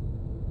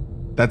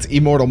 that's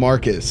Immortal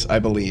Marcus, I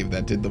believe,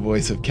 that did the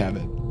voice of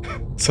Kevin.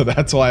 So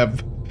that's why I'm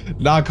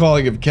not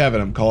calling him Kevin,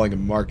 I'm calling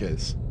him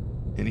Marcus.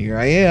 And here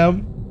I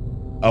am,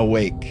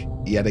 awake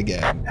yet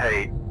again.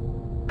 Hey,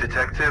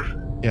 detective?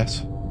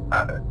 Yes?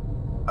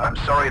 I'm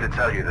sorry to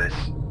tell you this,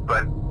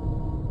 but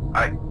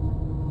I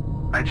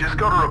just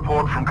got a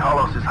report from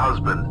Carlos's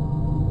husband.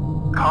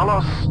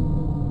 Carlos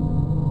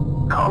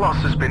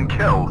has been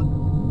killed.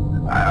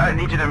 I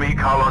need you to meet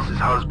Carlos's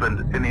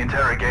husband in the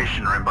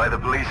interrogation room by the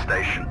police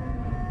station.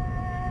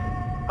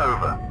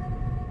 Over.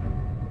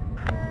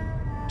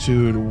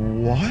 Dude,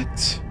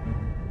 what?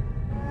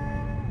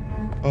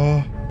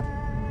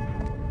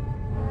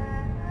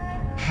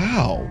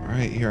 How?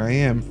 Alright, here I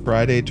am,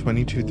 Friday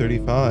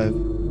 22:35.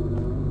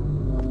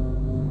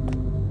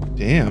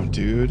 Damn,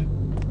 dude.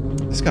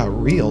 This got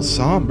real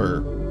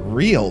somber.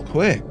 Real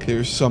quick.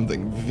 There's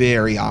something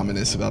very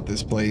ominous about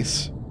this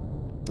place.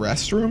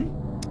 Restroom?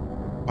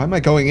 Why am I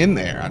going in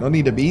there? I don't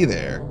need to be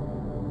there.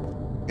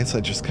 I guess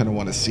I just kind of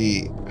want to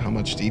see how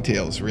much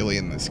detail is really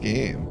in this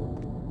game.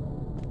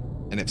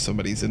 And if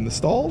somebody's in the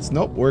stalls?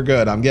 Nope, we're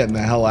good. I'm getting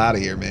the hell out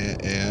of here, man.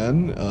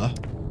 And,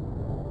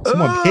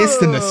 someone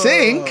pissed in the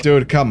sink?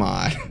 Dude, come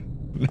on.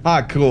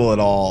 Not cool at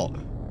all.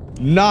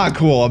 Not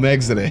cool. I'm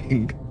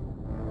exiting.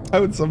 Why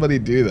would somebody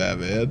do that,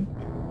 man?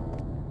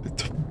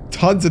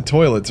 Tons of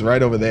toilets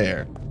right over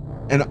there.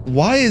 And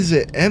why is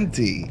it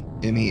empty?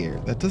 in here?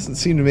 That doesn't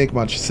seem to make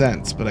much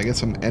sense, but I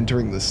guess I'm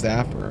entering the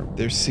staff room.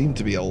 There seem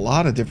to be a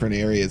lot of different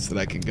areas that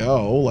I can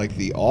go, like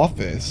the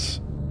office.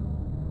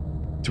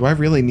 Do I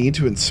really need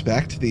to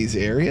inspect these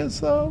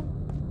areas, though?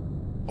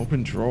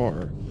 Open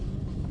drawer.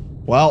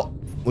 Well,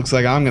 looks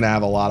like I'm gonna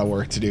have a lot of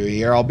work to do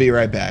here. I'll be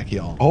right back,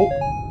 y'all. Oh,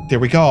 there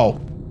we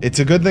go. It's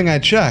a good thing I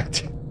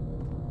checked.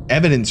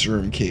 Evidence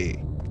room key.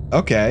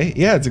 Okay,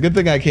 yeah, it's a good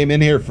thing I came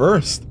in here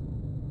first.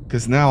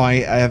 Because now I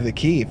have the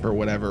key for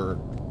whatever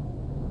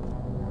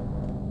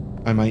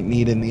I might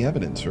need in the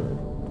evidence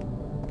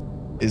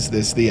room. Is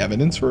this the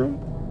evidence room?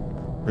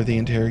 Or the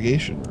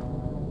interrogation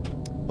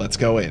room? Let's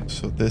go in.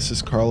 So this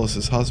is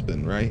Carlos's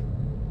husband, right?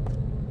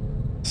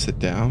 Sit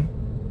down.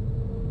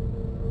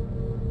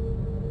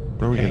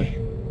 What are we gonna...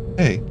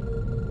 Hey.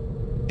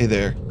 Hey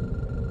there.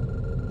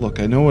 Look,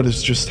 I know what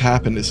has just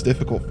happened is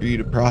difficult for you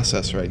to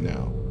process right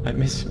now. I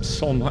miss him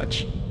so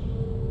much.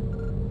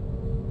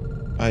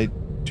 I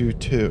do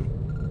too.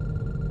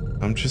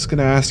 I'm just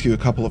gonna ask you a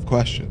couple of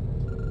questions.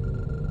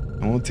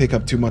 I won't take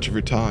up too much of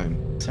your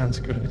time. Sounds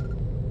good.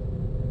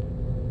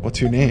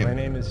 What's your name? My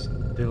name is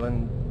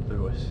Dylan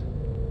Lewis.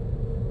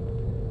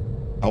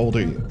 How old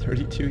are you?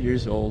 32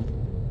 years old.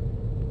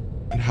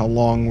 And how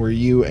long were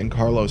you and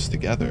Carlos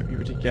together? We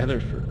were together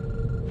for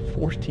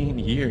 14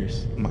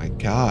 years. My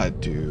God,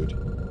 dude.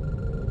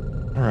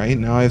 Alright,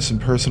 now I have some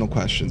personal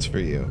questions for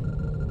you.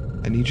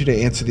 I need you to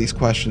answer these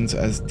questions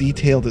as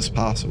detailed as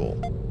possible.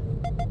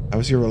 How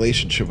was your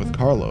relationship with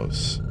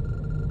Carlos?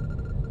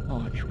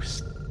 Oh,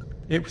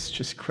 it was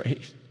just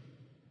great.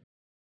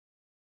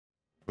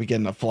 We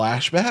getting a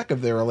flashback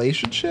of their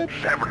relationship?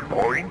 7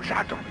 points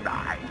out of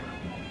 9.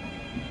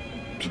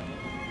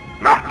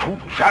 Not too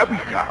shabby,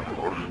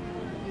 Carlos.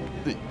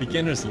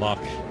 Beginner's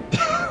luck.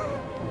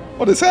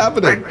 What is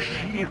happening? Let's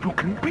see if you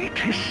can beat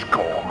his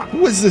score.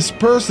 Who is this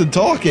person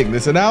talking?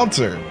 This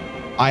announcer.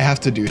 I have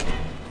to do...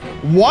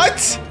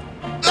 What?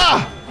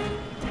 Ah!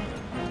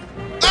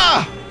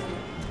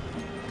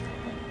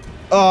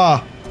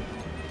 Ah!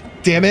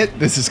 Damn it.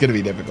 This is going to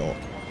be difficult.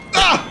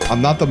 Ah!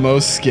 I'm not the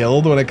most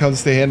skilled when it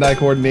comes to hand-eye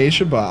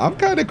coordination, but I'm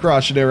kind of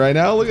crushing it right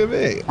now. Look at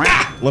me.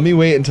 Ah! Let me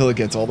wait until it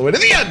gets all the way to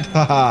the end.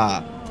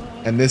 Haha.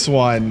 And this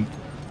one...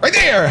 Right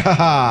there!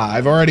 Haha!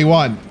 I've already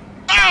won.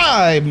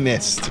 Ah! I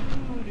missed.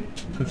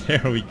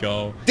 There we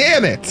go.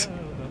 Damn it!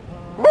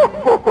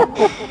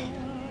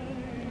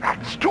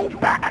 That's too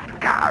bad,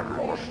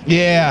 Carlos.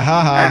 Yeah,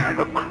 haha. And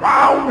the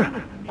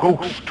crown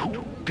goes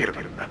to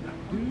Dylan.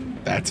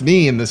 That's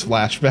me in this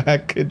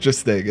flashback.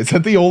 Interesting. Is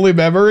that the only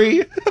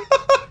memory?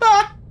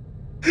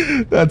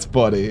 That's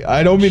funny.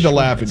 I don't mean to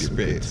laugh in your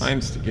face.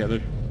 Times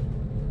together.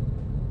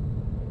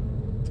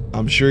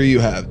 I'm sure you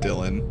have,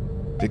 Dylan.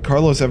 Did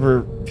Carlos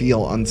ever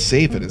feel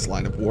unsafe in his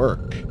line of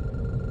work?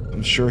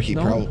 I'm sure he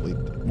probably...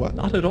 What?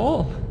 Not at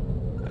all.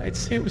 I'd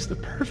say it was the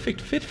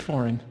perfect fit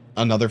for him.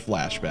 Another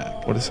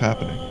flashback. What is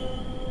happening?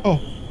 Oh.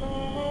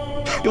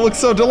 You look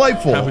so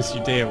delightful. How was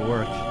your day at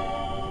work?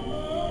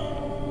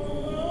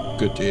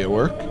 Good day at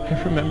work.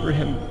 I remember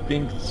him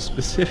being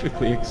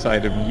specifically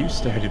excited when you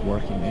started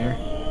working there.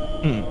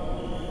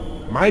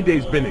 My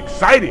day's been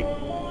exciting.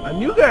 A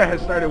new guy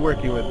has started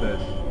working with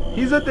us.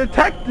 He's a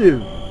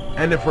detective.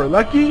 And if we're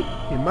lucky,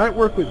 he might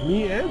work with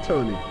me and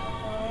Tony.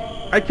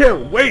 I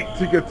can't wait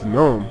to get to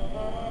know him.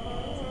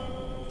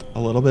 A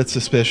little bit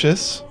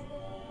suspicious.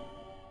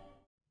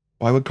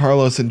 Why would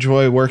Carlos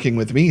enjoy working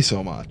with me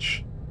so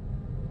much?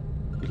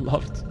 He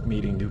loved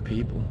meeting new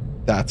people.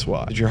 That's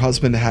why. Did your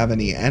husband have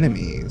any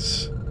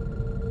enemies?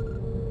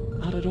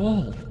 Not at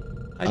all.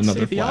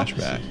 Another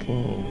flashback.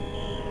 Whoa.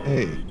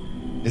 Hey.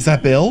 Is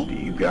that Bill? Do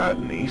you got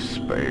any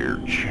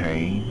spare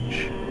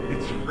change?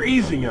 It's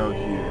freezing out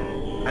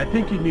here. I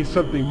think you need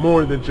something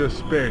more than just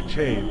spare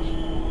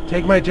change.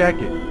 Take my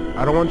jacket.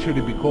 I don't want you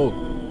to be cold.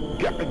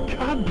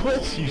 God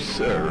bless you,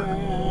 sir.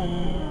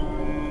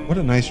 What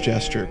a nice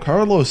gesture.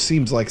 Carlos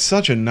seems like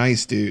such a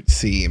nice dude.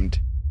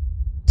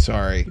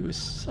 Sorry. He was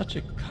such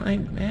a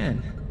kind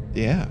man.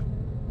 Yeah.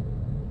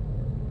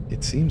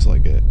 It seems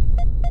like it.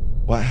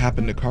 What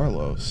happened to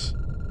Carlos?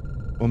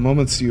 What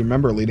moments do you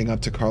remember leading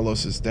up to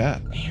Carlos's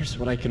death? Here's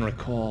what I can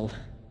recall.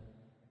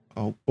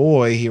 Oh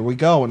boy, here we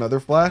go. Another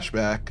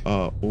flashback.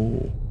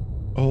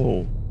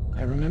 Oh.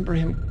 I remember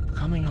him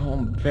coming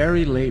home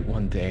very late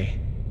one day.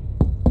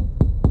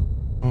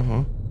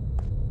 Uh-huh.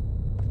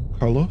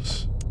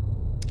 Carlos?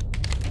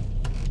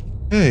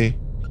 Hey.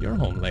 You're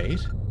home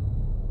late.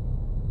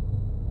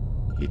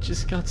 He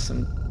just got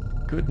some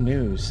good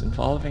news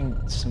involving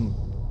some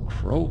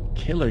crow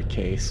killer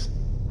case.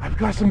 I've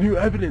got some new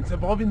evidence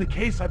involving the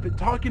case I've been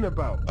talking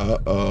about.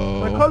 Uh-oh.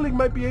 My colleague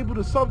might be able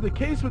to solve the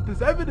case with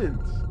this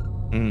evidence.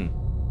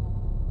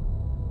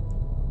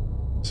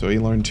 So he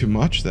learned too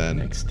much then.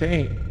 Next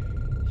day,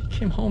 he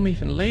came home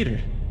even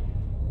later.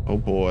 Oh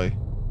boy.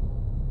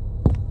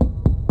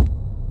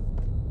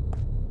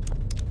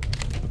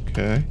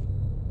 Okay.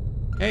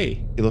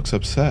 Hey. He looks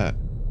upset.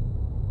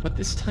 But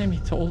this time he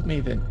told me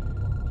that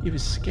he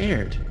was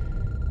scared.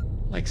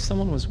 Like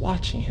someone was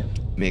watching him.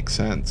 Makes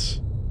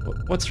sense.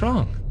 What's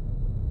wrong?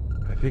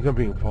 I think I'm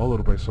being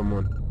followed by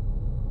someone.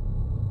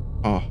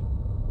 Oh.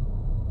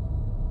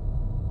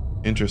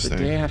 Interesting.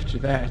 The day after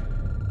that,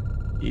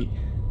 he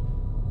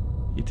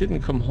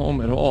didn't come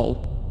home at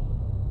all.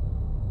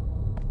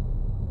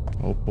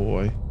 Oh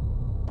boy.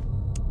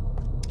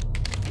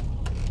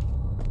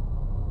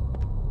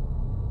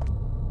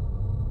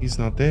 He's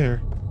not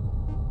there.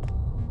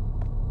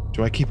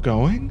 Do I keep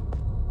going?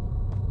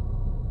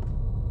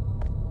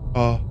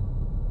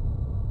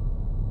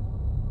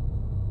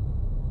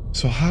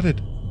 So how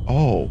did...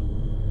 Oh.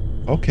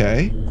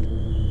 Okay.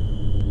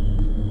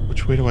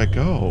 Which way do I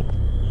go?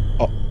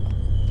 Oh.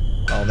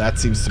 Oh, that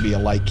seems to be a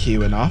light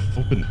cue enough.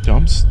 Open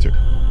dumpster.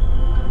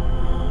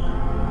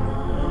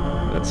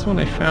 That's when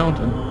I found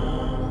him.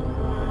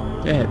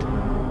 Dead.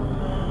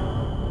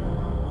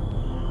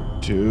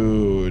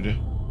 Dude.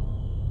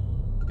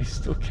 I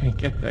still can't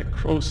get that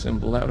crow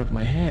symbol out of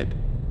my head.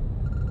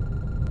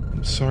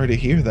 I'm sorry to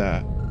hear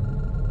that.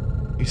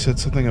 You said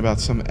something about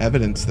some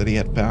evidence that he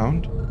had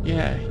found?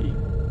 Yeah,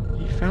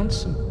 he found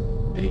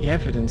some big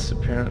evidence,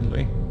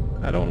 apparently.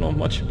 I don't know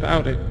much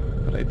about it,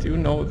 but I do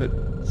know that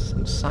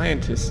some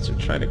scientists are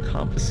trying to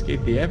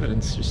confiscate the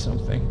evidence or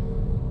something.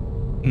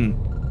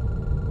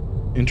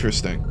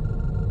 Interesting.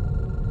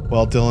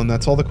 Well, Dylan,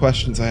 that's all the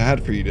questions I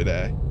had for you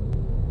today.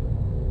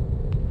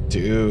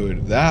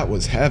 Dude, that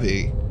was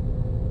heavy.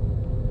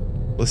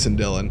 Listen,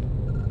 Dylan.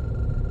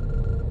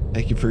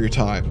 Thank you for your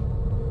time.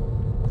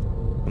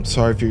 I'm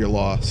sorry for your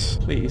loss.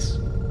 Please,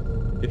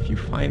 if you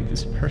find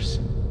this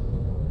person,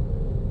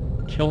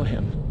 kill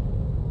him.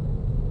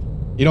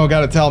 You don't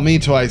gotta tell me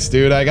twice,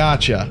 dude. I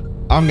gotcha.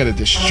 I'm gonna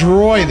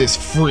destroy this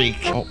freak.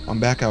 Oh, I'm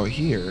back out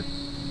here.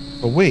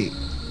 But wait.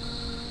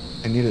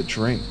 I need a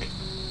drink.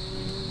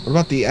 What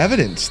about the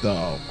evidence,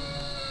 though?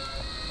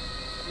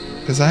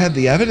 Because I had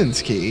the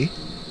evidence key.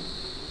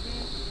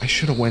 I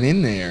should have went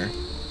in there.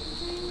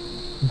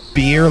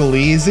 Beer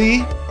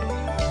Leezy?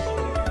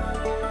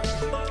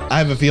 I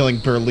have a feeling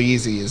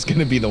Berleezy is going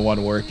to be the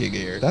one working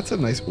here. That's a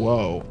nice...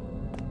 Whoa.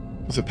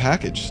 It's a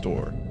package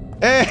store.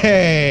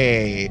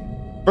 Hey!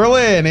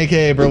 Berlin,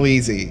 a.k.a.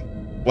 Berleezy.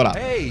 What up?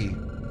 Hey!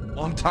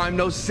 Long time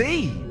no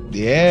see.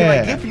 Yeah. What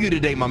can I get for you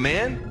today, my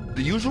man?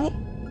 The usual?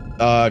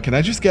 Can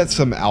I just get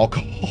some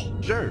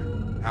alcohol? Sure.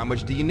 How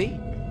much do you need?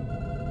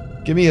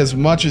 Give me as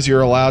much as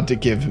you're allowed to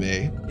give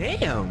me.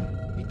 Damn.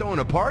 You throwing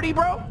a party,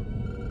 bro?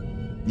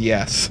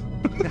 Yes.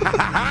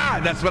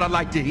 That's what I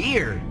like to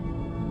hear.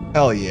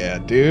 Hell yeah,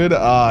 dude.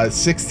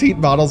 16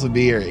 bottles of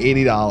beer,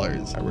 $80. All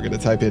right, we're gonna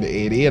type in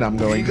 80 and I'm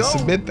going to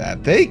submit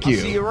that. Thank you.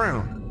 I'll see you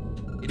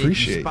around. Appreciate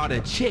it. If you spot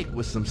a chick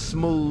with some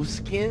smooth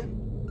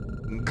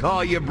skin,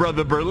 call your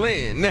brother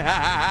Berlin.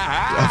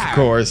 Of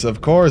course,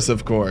 of course,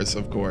 of course,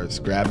 of course.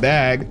 Grab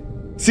bag.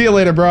 See you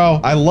later, bro.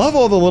 I love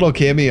all the little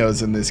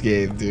cameos in this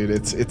game, dude.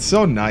 It's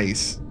so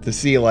nice to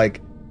see like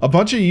a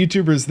bunch of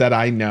YouTubers that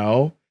I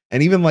know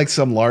and even like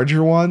some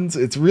larger ones.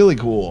 It's really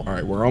cool. All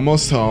right, we're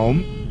almost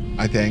home,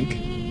 I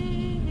think.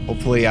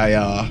 Hopefully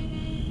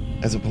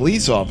as a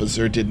police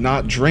officer, did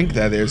not drink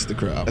that. There's the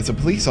crow. As a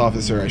police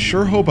officer, I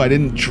sure hope I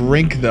didn't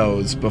drink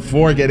those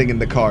before getting in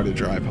the car to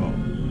drive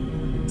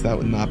home. So that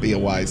would not be a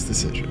wise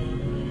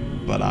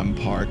decision. But I'm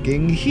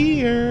parking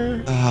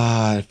here.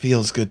 It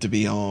feels good to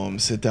be home.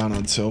 Sit down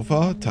on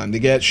sofa. Time to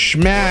get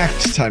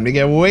schmacked. Time to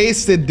get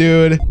wasted,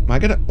 dude. Am I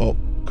gonna... Oh,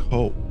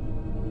 coat.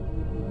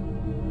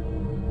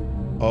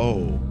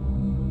 Oh.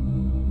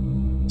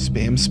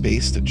 Spam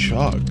space to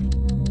chug.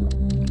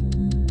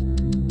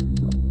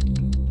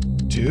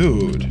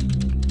 Dude.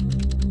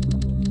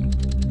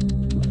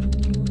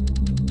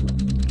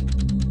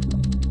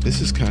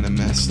 This is kind of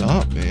messed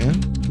up, man.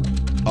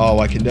 Oh,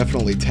 I can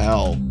definitely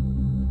tell.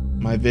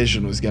 My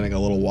vision was getting a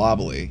little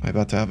wobbly. Am I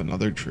about to have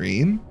another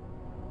dream?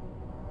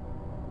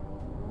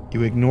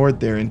 You ignored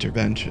their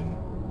intervention.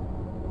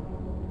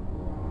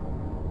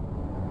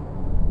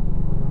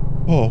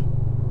 Oh.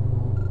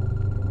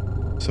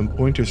 Some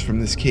pointers from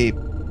this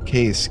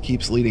case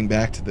keeps leading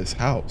back to this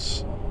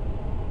house.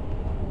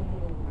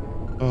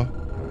 Oh.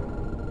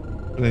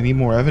 But I need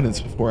more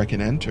evidence before I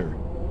can enter.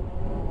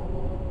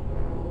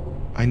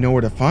 I know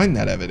where to find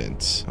that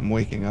evidence. I'm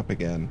waking up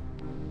again.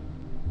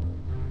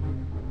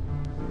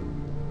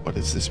 What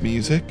is this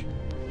music?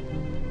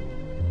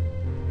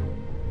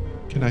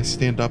 Can I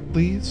stand up,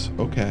 please?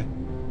 Okay.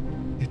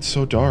 It's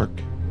so dark.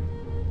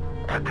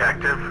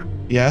 Detective?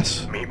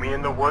 Yes? Meet me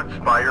in the woods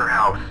by your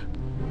house.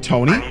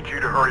 Tony? I need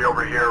you to hurry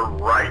over here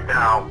right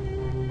now.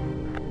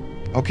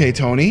 Okay,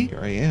 Tony.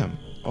 Here I am.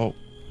 Oh.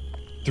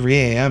 3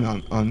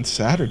 a.m. on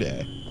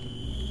Saturday.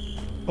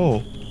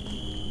 Oh.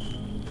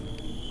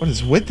 What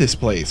is with this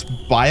place?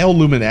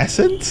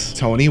 Bioluminescence?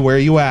 Tony, where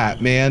you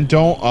at, man?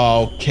 Don't...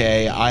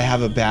 Okay, I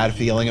have a bad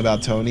feeling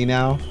about Tony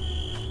now.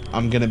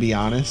 I'm gonna be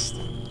honest.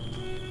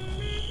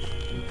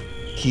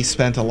 He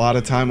spent a lot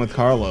of time with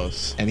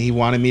Carlos, and he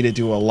wanted me to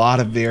do a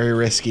lot of very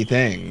risky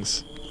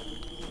things.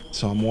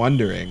 So I'm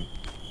wondering,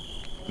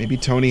 maybe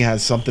Tony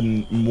has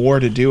something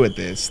more to do with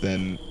this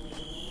than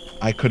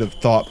I could have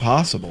thought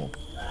possible.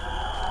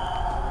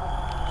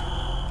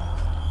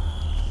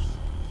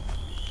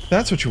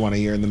 That's what you want to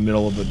hear in the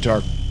middle of a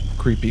dark,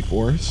 creepy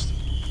forest.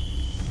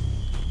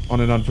 on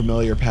an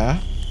unfamiliar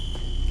path.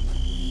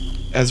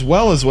 As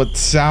well as what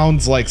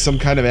sounds like some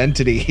kind of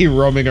entity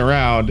roaming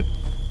around,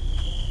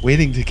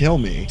 waiting to kill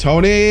me.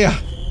 Tony!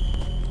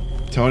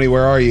 Tony,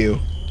 where are you?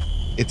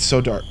 It's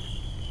so dark.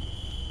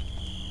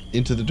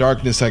 Into the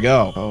darkness I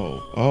go.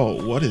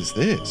 Oh, what is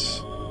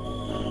this?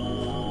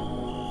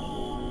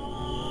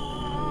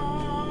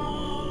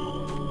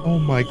 Oh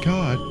my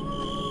God.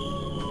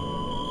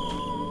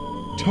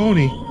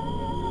 Tony.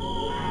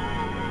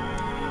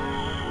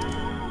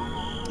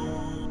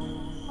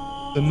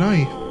 The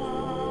knife.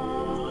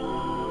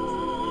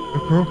 A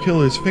girl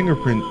killer's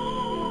fingerprint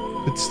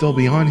could still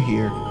be on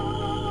here.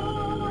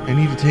 I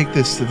need to take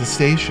this to the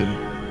station.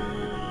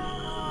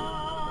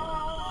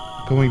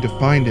 I'm going to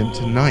find him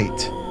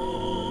tonight.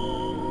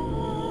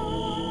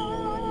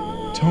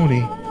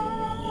 Tony.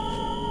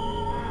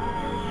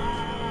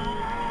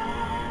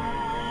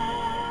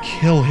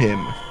 Kill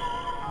him.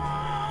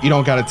 You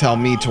don't gotta tell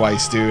me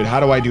twice, dude. How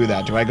do I do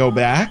that? Do I go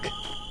back?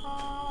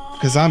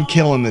 Because I'm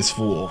killing this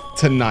fool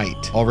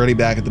tonight. Already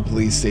back at the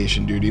police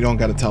station, dude. You don't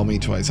gotta tell me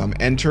twice. I'm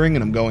entering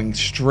and I'm going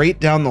straight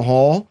down the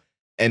hall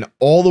and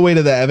all the way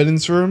to the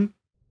evidence room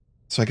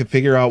so I can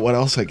figure out what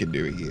else I can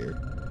do here.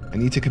 I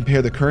need to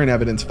compare the current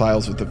evidence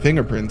files with the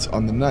fingerprints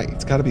on the knife.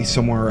 It's gotta be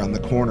somewhere around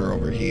the corner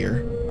over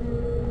here.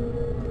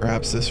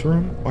 Perhaps this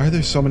room? Why are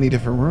there so many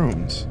different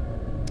rooms?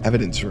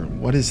 Evidence room.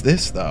 What is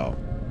this, though?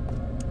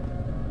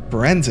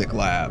 Forensic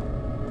lab.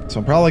 So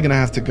I'm probably gonna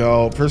have to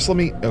go... First, let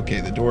me... Okay,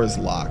 the door is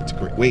locked.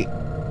 Great. Wait.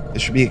 There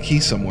should be a key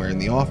somewhere in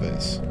the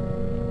office.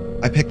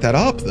 I picked that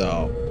up,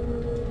 though.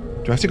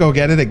 Do I have to go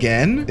get it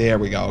again? There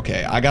we go.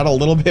 Okay. I got a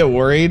little bit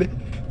worried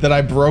that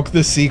I broke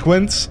the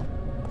sequence.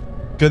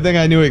 Good thing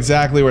I knew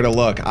exactly where to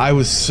look. I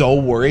was so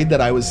worried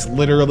that I was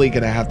literally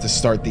gonna have to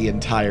start the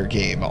entire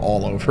game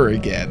all over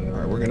again. All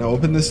right, we're gonna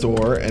open this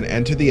door and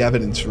enter the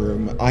evidence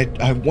room.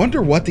 I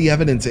wonder what the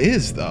evidence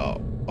is, though.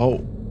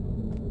 Oh.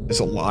 There's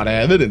a lot of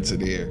evidence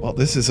in here. Well,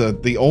 this is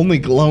the only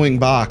glowing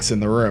box in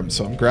the room,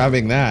 so I'm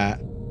grabbing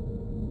that.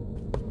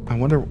 I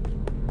wonder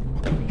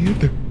what could be in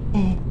there.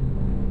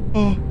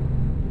 Oh.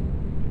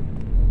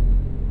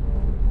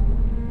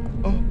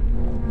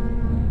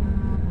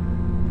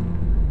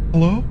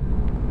 Hello?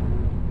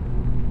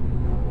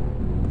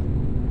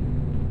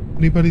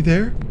 Anybody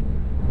there?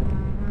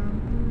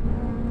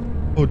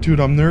 Oh, dude,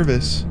 I'm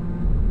nervous.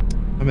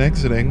 I'm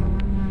exiting.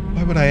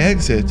 Why would I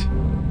exit?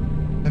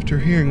 After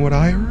hearing what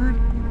I heard?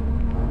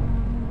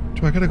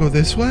 Do I gotta go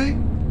this way?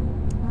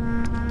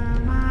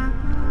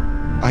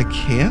 I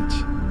can't?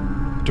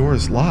 The door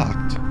is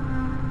locked.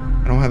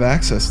 I don't have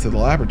access to the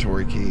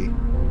laboratory key.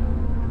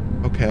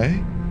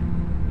 Okay.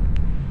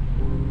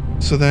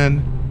 So then...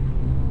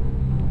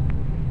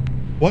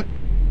 What?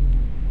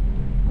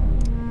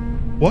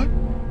 What?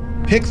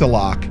 Pick the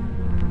lock.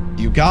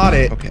 You got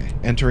it. Okay,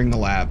 entering the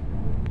lab.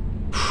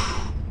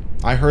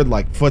 I heard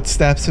like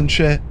footsteps and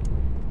shit.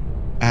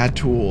 Add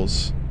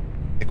tools.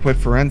 Equip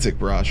forensic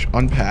brush.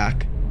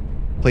 Unpack.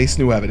 Place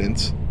new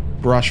evidence.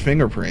 Brush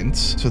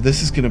fingerprints. So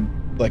this is gonna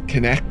like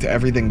connect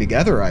everything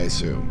together, I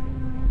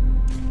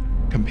assume.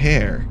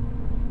 Compare.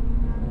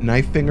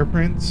 Knife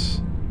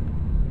fingerprints.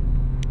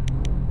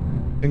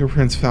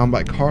 Fingerprints found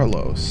by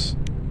Carlos.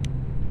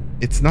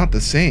 It's not the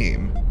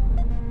same.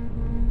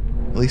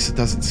 At least it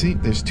doesn't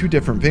seem. There's two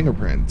different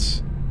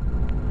fingerprints.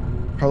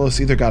 Carlos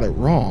either got it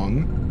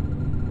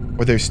wrong,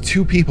 or there's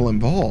two people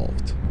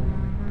involved.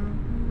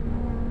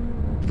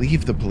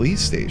 Leave the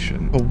police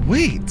station. But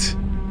wait!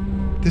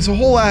 There's a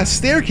whole ass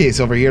staircase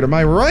over here to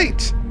my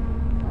right!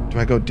 Do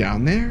I go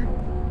down there?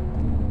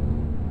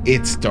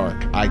 It's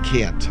dark. I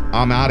can't.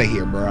 I'm out of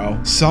here,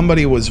 bro.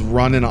 Somebody was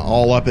running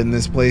all up in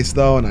this place,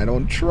 though, and I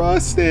don't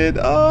trust it.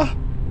 I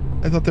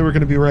thought they were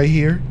gonna be right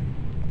here.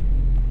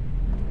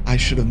 I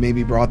should have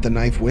maybe brought the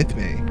knife with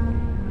me.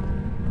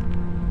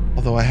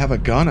 Although I have a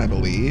gun, I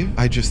believe.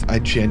 I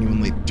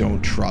genuinely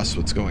don't trust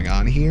what's going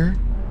on here.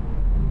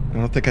 I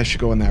don't think I should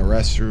go in that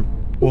restroom.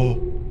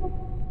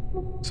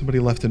 Whoa. Somebody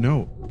left a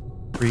note.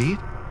 Read?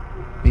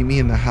 Meet me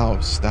in the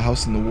house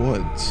in the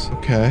woods.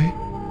 Okay.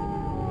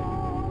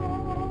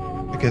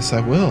 I guess I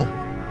will.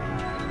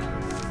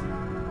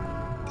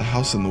 The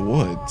house in the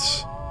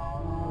woods.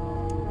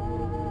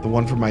 The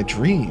one from my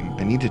dream.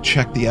 I need to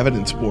check the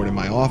evidence board in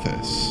my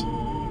office.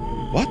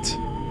 What?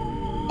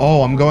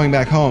 Oh, I'm going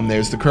back home.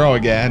 There's the crow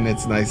again.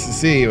 It's nice to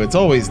see you. It's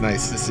always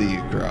nice to see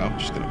you, crow.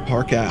 Just gonna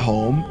park at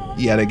home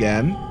yet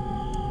again.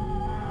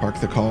 Park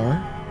the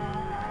car.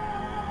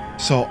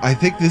 So I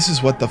think this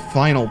is what the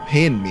final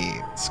pin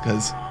means,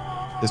 because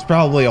there's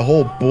probably a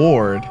whole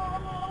board,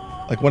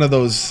 like one of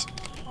those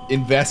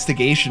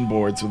investigation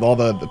boards with all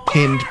the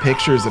pinned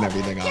pictures and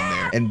everything on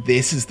there. And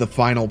this is the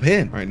final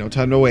pin. All right, no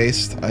time to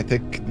waste. I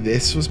think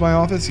this was my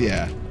office.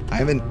 Yeah, I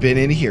haven't been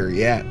in here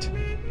yet.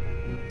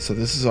 So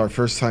this is our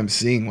first time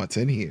seeing what's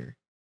in here.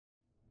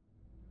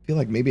 I feel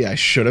like maybe I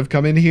should have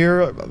come in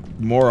here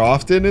more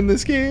often in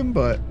this game,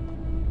 but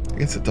I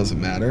guess it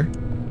doesn't matter.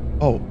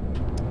 Oh,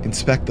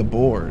 inspect the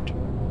board.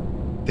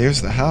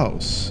 There's the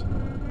house.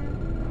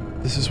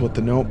 This is what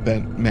the note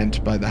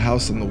meant by the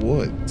house in the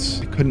woods.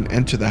 I couldn't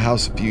enter the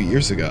house a few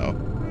years ago.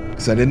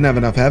 because I didn't have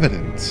enough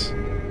evidence.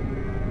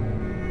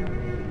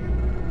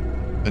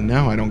 But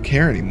now I don't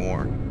care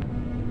anymore.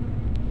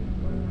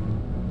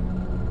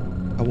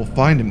 I will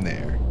find him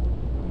there.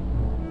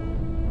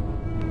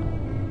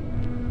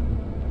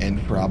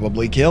 And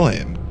probably kill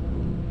him.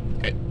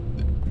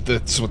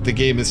 That's what the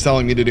game is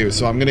telling me to do,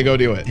 so I'm gonna go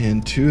do it.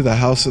 And to the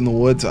house in the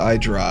woods I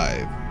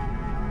drive.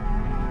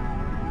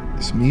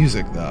 This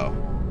music, though.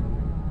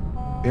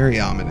 Very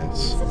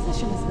ominous. This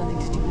obsession has nothing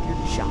to do with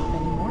your job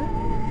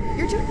anymore.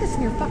 You're doing this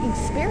in your fucking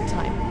spare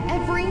time.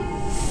 Every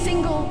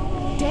single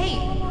day.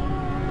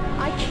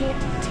 I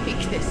can't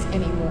take this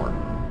anymore.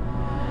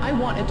 I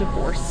want a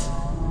divorce.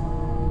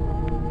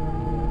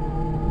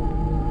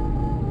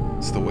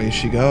 It's the way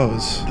she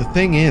goes. The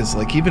thing is,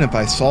 like, even if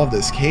I solve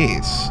this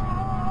case,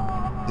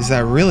 is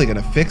that really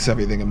gonna fix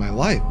everything in my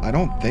life? I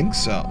don't think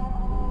so.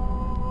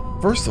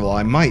 First of all,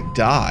 I might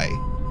die.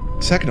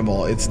 Second of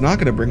all, it's not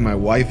gonna bring my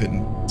wife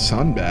and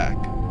son back.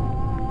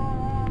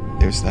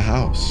 There's the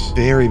house.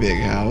 Very big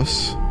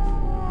house.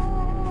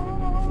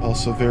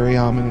 Also very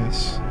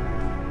ominous.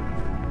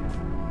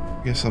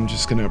 I guess I'm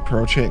just gonna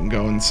approach it and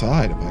go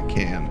inside if I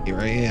can. Here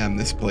I am.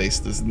 This place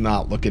does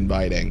not look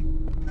inviting.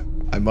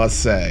 I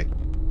must say.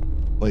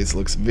 Place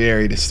looks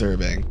very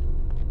disturbing.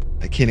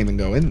 I can't even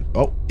go in.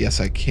 Oh, yes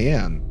I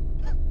can.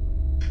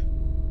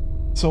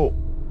 So,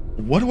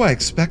 what do I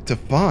expect to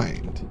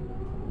find?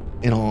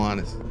 In all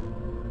honesty.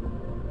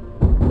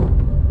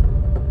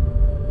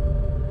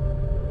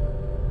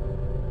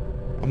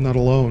 I'm not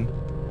alone.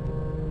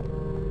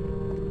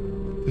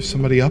 There's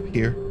somebody up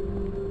here.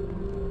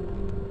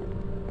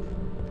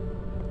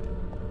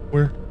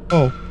 Where?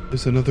 Oh,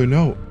 there's another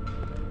note.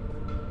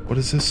 What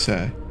does this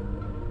say?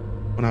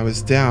 When I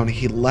was down,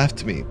 he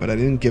left me, but I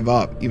didn't give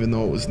up, even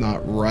though it was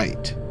not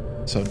right.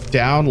 So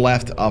down,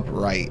 left, up,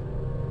 right.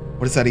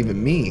 What does that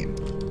even mean?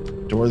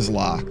 Door's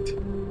locked.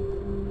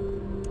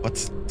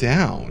 What's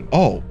down?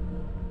 Oh.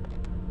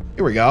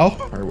 Here we go.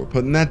 All right, we're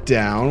putting that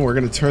down. We're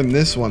going to turn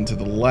this one to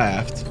the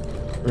left.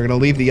 We're going to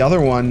leave the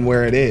other one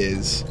where it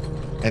is,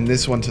 and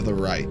this one to the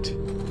right.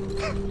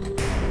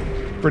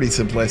 Pretty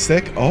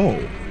simplistic.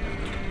 Oh.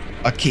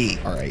 A key.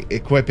 All right,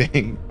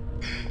 equipping.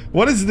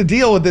 What is the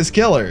deal with this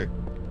killer?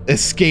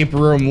 Escape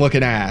room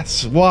looking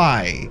ass.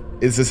 Why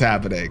is this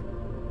happening?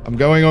 I'm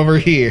going over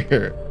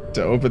here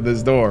to open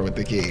this door with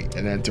the key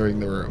and entering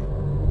the room.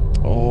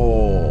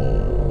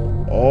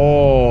 Oh.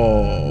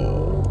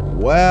 Oh.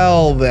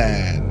 Well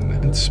then.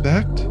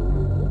 Inspect.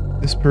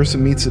 This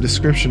person meets the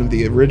description of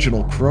the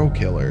original Crow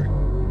killer.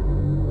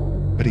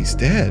 But he's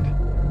dead.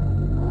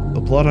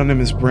 The blood on him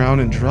is brown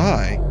and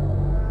dry.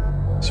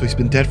 So he's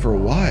been dead for a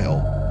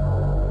while.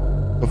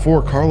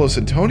 Before Carlos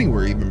and Tony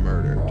were even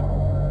murdered.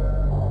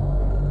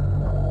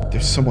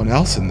 There's someone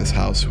else in this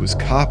house who is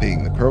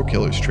copying the Crow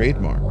killer's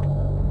trademark.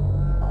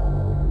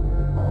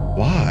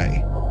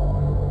 Why?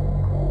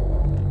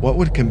 What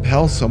would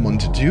compel someone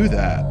to do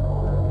that?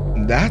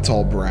 That's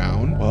all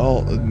brown.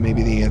 Well,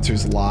 maybe the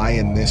answers lie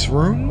in this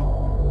room?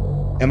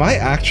 Am I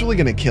actually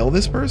gonna kill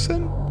this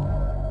person?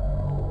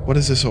 What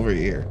is this over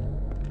here?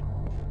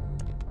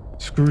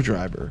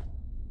 Screwdriver.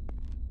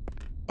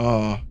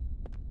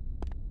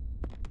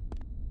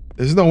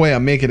 There's no way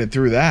I'm making it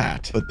through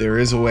that, but there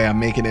is a way I'm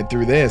making it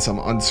through this. I'm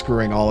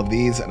unscrewing all of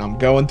these and I'm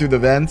going through the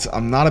vents.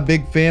 I'm not a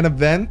big fan of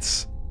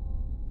vents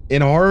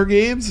in horror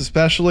games,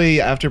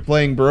 especially after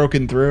playing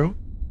Broken Through.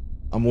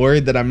 I'm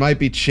worried that I might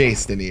be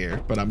chased in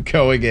here, but I'm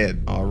going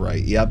in. All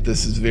right, yep,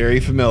 this is very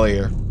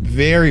familiar.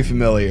 Very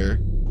familiar.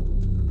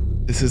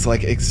 This is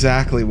like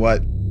exactly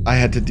what I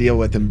had to deal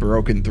with in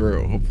Broken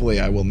Through.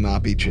 Hopefully I will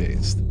not be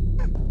chased.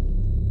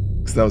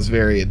 Because that was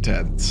very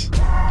intense.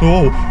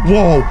 Oh,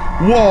 whoa,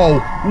 whoa,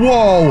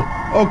 whoa.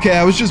 Okay,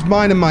 I was just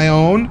minding my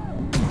own.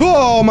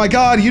 Oh my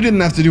god, you didn't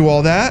have to do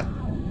all that.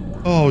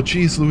 Oh,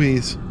 geez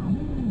Louise.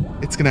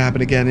 It's gonna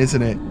happen again,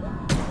 isn't it?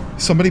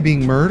 Somebody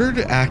being murdered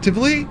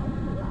actively?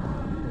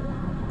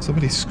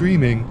 Somebody's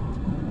screaming.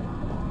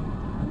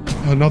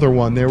 Another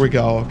one, there we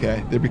go,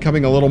 okay. They're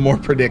becoming a little more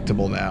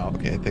predictable now.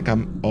 Okay, I think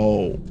I'm,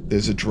 oh,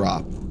 there's a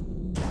drop.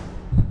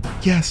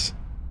 Yes.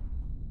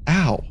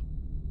 Ow.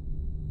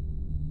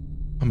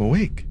 I'm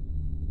awake.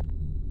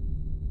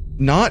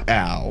 Not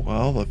ow.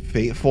 Well, the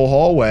fateful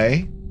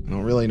hallway. I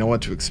don't really know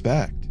what to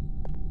expect.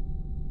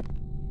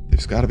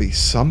 There's got to be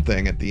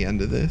something at the end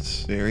of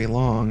this. Very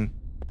long.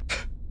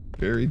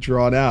 Very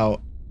drawn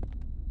out.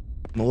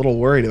 I'm a little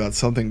worried about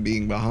something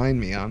being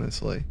behind me,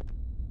 honestly.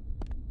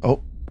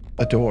 Oh,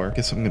 a door.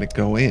 Guess I'm gonna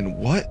go in.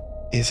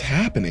 What is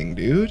happening,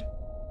 dude?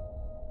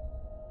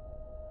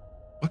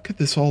 What could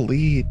this all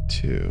lead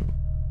to?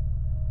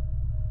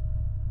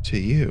 To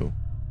you?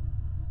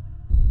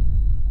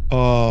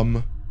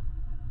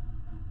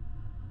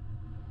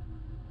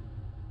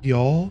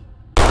 Y'all?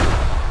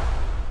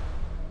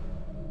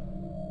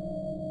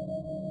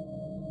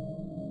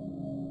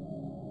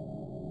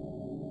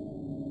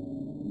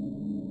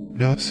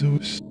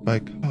 Nasus by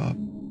cop.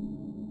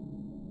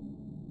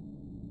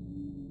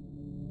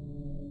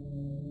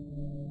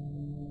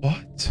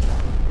 What?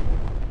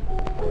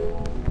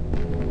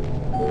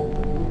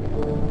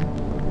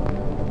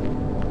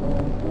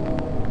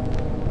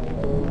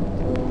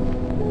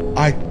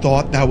 I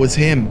thought that was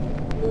him.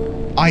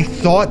 I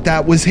thought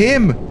that was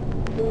him.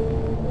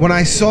 When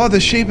I saw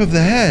the shape of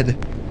the head.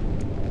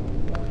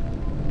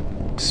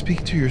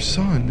 Speak to your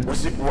son.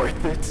 Was it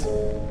worth it?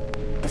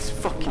 This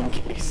fucking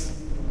case.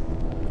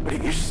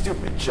 Putting your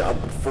stupid job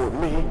before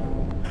me.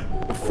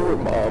 Before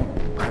Mom.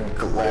 I'm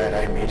glad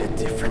I made a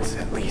difference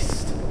at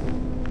least.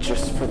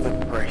 Just for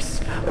the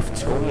price of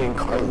Tony and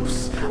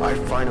Carlos, I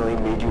finally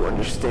made you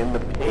understand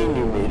the pain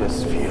you made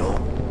us feel.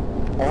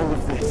 All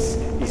of this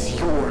is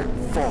your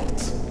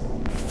fault.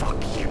 Fuck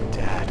you,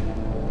 Dad.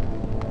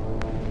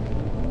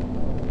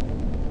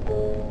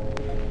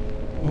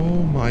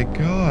 Oh my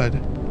God.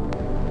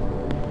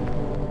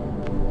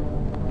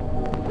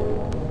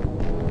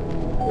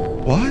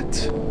 What?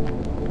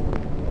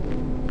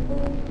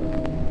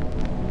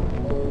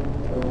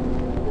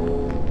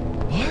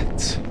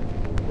 What?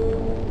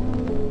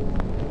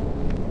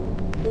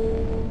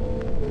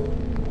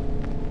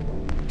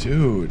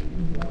 Dude.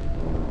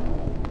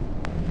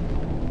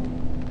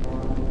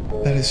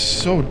 That is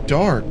so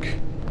dark.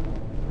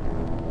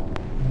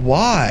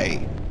 Why?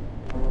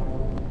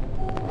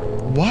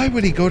 Why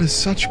would he go to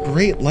such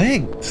great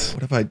lengths?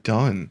 What have I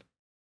done?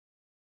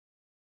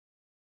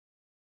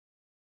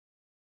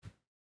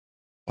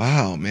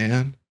 Wow,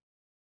 man.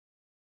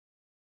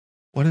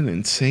 What an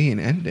insane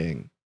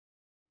ending.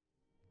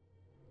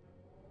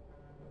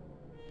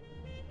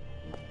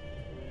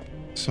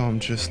 So I'm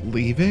just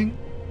leaving?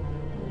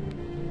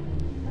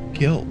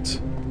 Guilt.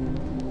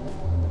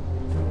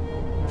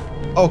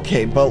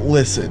 Okay, but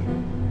listen.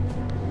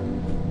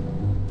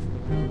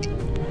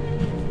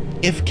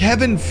 If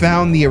Kevin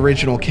found the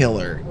original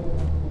killer,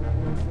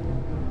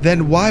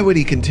 then why would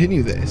he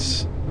continue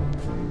this?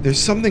 There's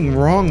something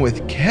wrong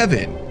with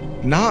Kevin,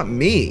 not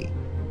me.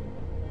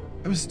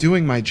 I was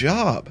doing my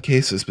job. The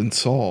case has been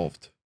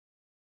solved.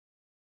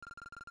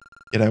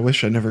 Yet I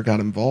wish I never got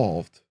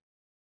involved.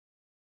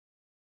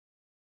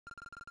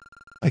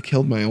 I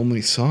killed my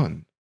only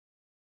son.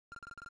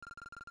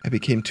 I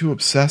became too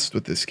obsessed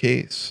with this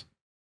case.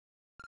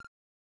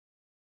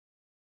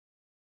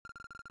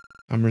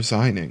 I'm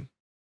resigning.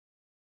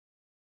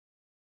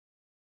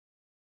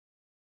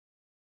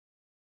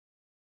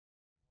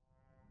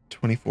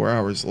 "24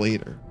 hours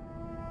later."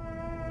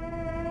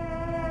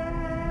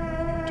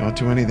 Don't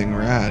do anything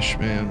rash,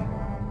 man.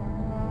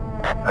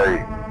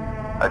 Hey,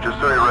 I just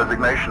saw your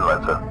resignation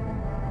letter.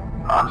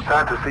 I'm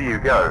sad to see you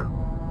go,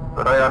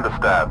 but I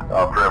understand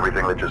after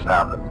everything that just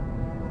happened.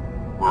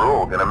 We're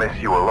all gonna miss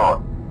you a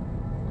lot.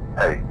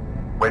 Hey,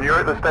 when you're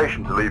at the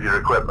station to leave your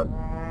equipment,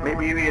 meet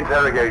me in the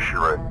interrogation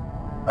room.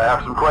 I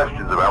have some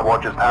questions about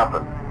what just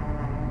happened.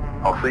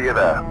 I'll see you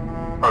there.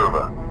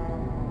 Over.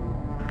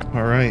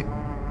 All right.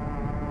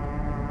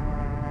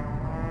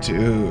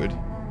 Dude.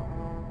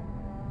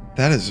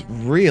 That is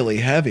really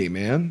heavy,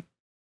 man.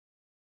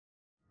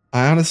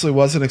 I honestly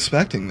wasn't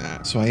expecting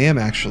that, so I am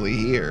actually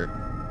here.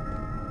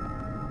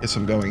 Guess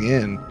I'm going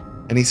in.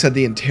 And he said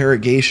the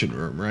interrogation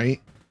room, right?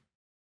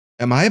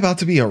 Am I about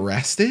to be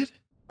arrested?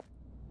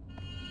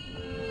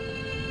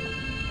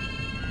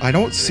 I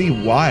don't see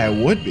why I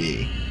would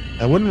be.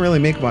 That wouldn't really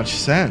make much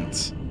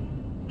sense.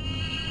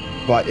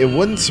 But it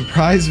wouldn't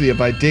surprise me if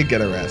I did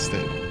get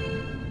arrested.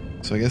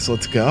 So I guess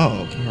let's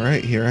go.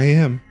 Alright, here I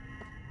am.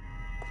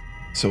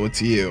 So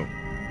it's you.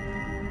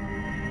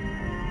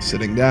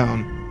 Sitting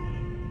down.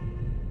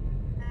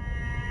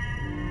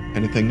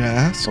 Anything to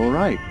ask? All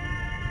right.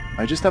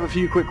 I just have a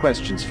few quick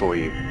questions for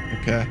you.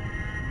 Okay.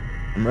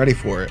 I'm ready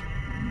for it.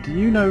 Do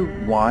you know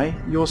why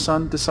your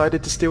son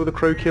decided to steal the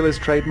Crow Killer's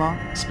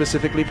trademark,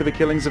 specifically for the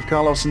killings of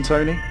Carlos and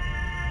Tony?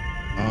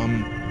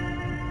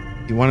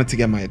 He wanted to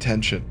get my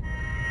attention.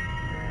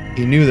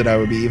 He knew that I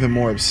would be even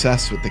more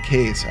obsessed with the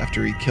case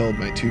after he killed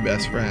my two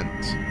best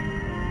friends.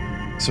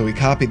 So he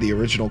copied the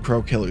original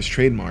Crow Killer's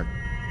trademark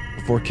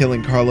before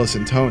killing Carlos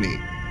and Tony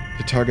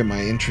to target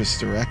my interests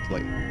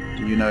directly.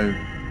 Do you know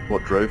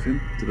what drove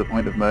him to the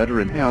point of murder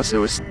and how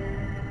suicide?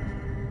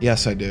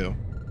 Yes, I do.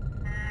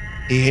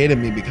 He hated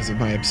me because of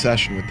my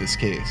obsession with this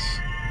case.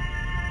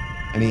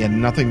 And he had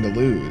nothing to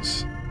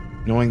lose,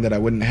 knowing that I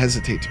wouldn't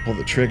hesitate to pull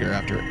the trigger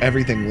after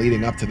everything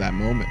leading up to that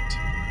moment.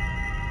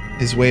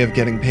 His way of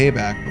getting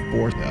payback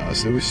before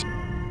us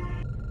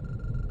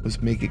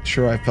was making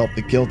sure I felt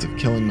the guilt of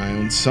killing my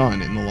own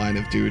son in the line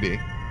of duty.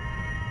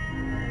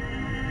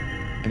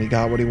 And he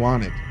got what he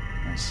wanted.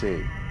 I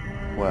see.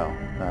 Well,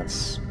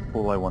 that's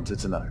all I wanted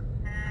to know.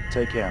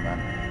 Take care, man.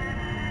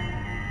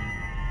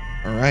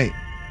 Alright.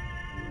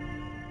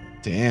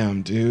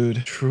 Damn,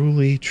 dude.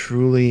 Truly,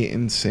 truly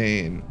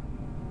insane.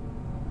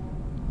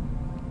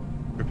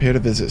 Prepare to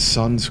visit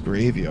son's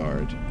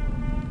graveyard.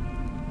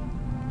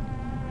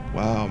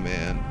 Wow,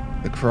 man.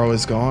 The crow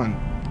is gone.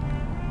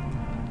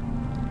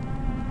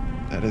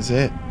 That is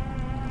it.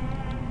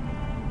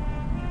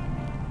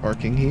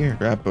 Parking here.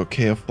 Grab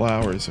bouquet of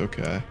flowers,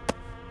 okay.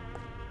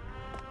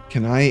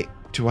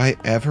 Do I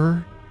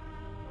ever?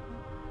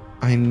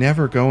 I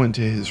never go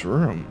into his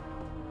room.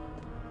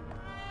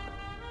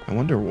 I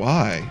wonder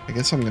why. I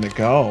guess I'm gonna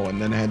go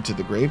and then head to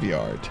the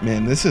graveyard.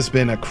 Man, this has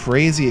been a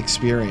crazy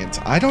experience.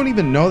 I don't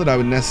even know that I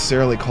would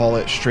necessarily call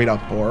it straight up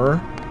horror,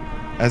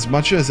 as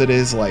much as it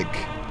is like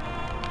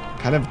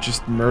kind of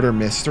just murder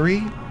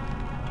mystery.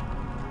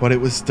 But it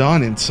was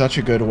done in such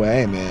a good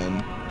way,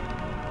 man.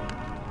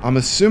 I'm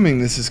assuming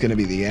this is gonna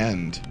be the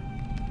end.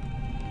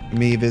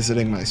 Me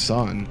visiting my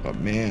son, but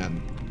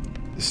man,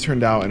 this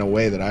turned out in a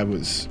way that I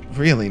was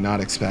really not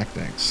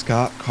expecting.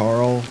 Scott,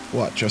 Carl,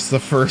 what, just the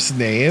first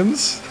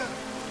names?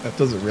 That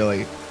doesn't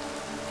really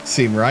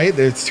seem right.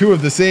 There's two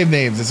of the same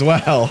names as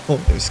well.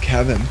 There's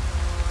Kevin,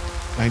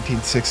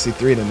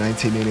 1963 to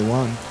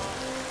 1981.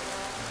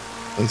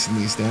 Placing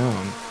these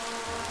down.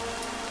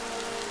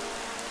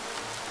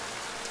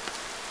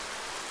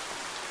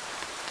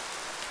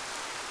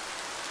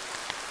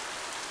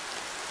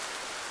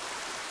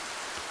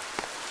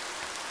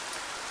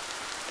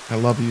 I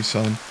love you,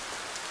 son.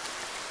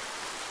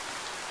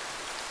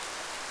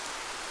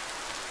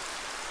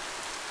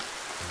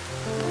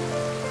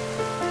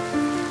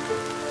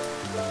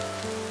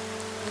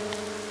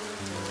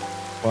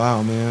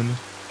 Wow, man.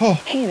 Oh.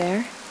 Hey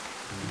there.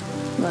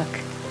 Look,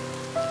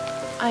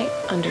 I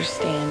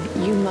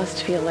understand you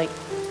must feel like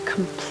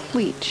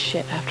complete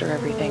shit after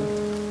everything.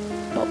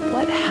 But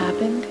what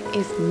happened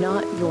is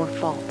not your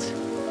fault.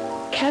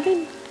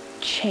 Kevin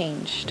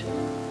changed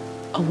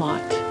a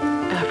lot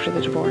after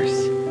the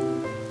divorce.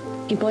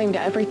 He blamed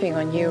everything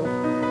on you.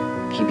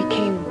 He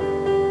became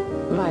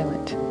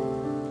violent.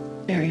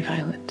 Very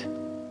violent.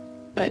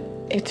 But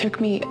it took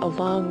me a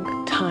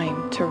long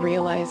time to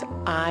realize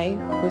I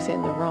was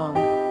in the wrong.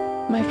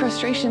 My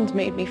frustrations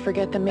made me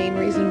forget the main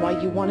reason why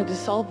you wanted to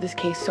solve this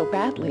case so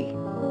badly.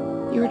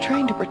 You were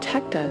trying to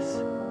protect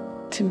us,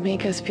 to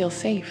make us feel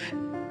safe.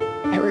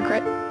 I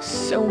regret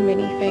so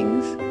many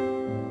things.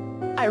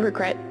 I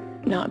regret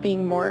not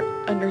being more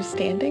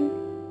understanding.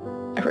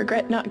 I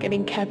regret not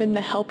getting Kevin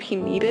the help he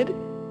needed.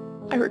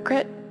 I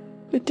regret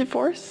the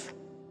divorce.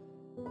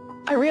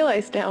 I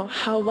realize now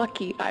how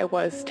lucky I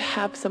was to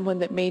have someone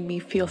that made me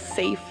feel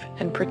safe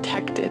and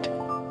protected.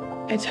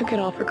 I took it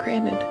all for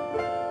granted.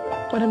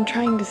 What I'm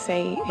trying to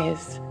say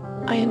is,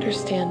 I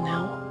understand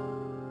now.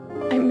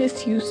 I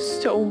miss you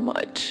so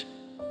much.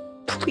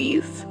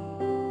 Please,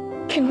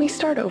 can we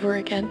start over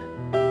again?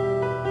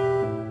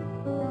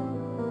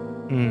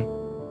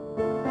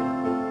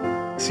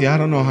 See, I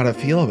don't know how to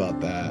feel about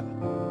that.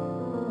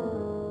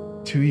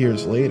 2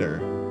 years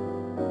later.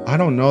 I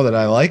don't know that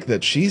I like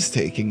that she's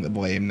taking the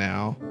blame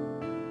now.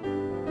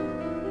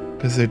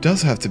 Because there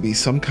does have to be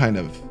some kind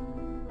of...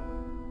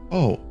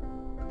 Oh.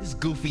 This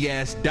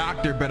goofy-ass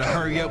doctor better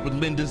hurry up with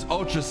Linda's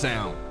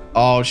ultrasound.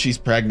 Oh, she's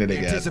pregnant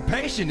again.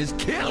 Anticipation is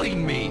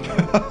killing me.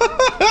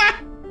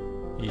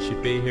 You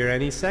should be here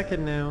any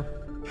second now.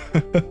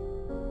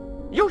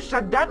 You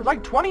said that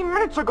like 20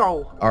 minutes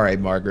ago. All right,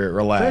 Margaret,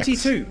 relax.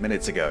 32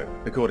 minutes ago,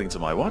 according to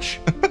my watch.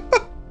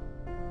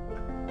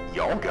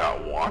 Y'all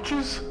got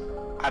watches?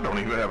 I don't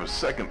even have a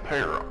second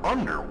pair of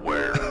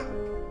underwear.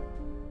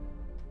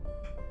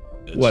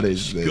 What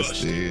is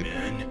this, dude?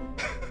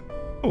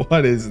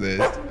 What is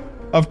this?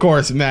 Of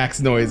course, Max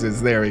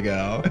noises. There we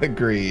go.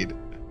 Agreed.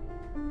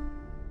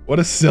 What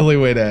a silly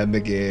way to end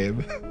the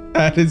game.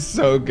 That is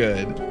so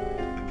good.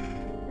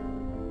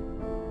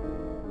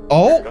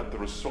 Oh! Got the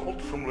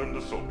result from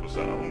Linda's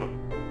ultrasound.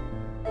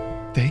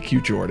 Thank you,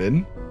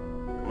 Jordan.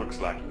 Looks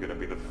like you're gonna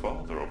be the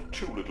father of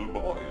 2 little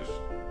boys.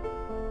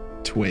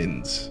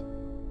 Twins.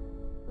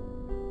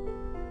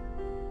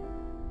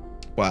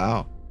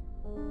 Wow.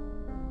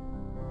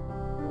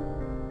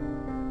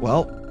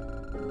 Well,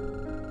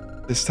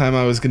 this time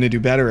I was going to do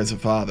better as a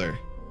father.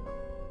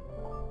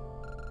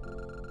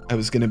 I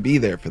was going to be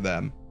there for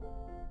them.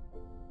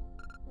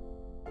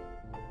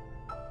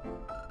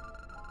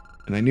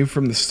 And I knew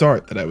from the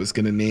start that I was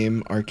going to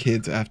name our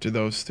kids after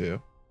those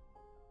two.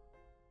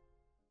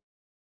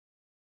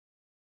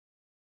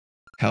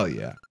 Hell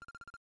yeah.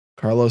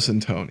 Carlos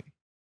and Tony.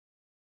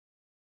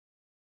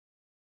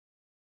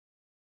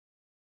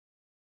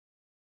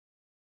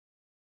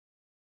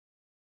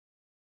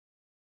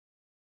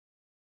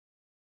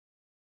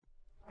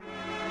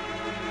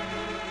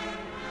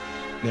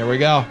 There we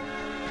go.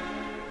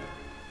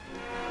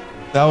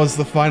 That was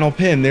the final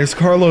pin. There's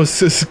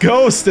Carlos's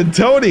ghost and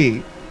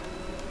Tony.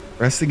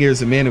 Resting here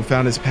is a man who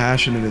found his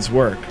passion in his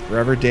work,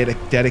 forever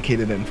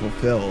dedicated and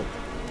fulfilled.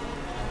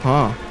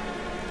 Huh.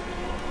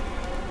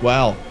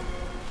 Well.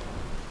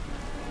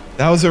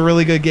 That was a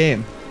really good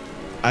game.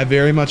 I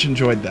very much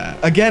enjoyed that.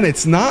 Again,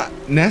 it's not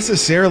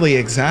necessarily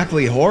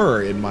exactly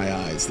horror in my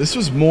eyes. This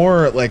was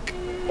more like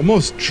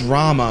almost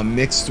drama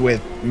mixed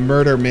with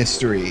murder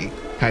mystery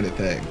kind of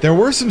thing. There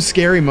were some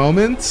scary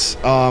moments,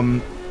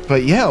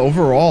 but yeah,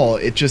 overall,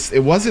 it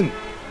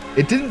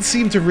didn't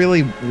seem to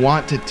really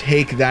want to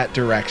take that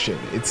direction.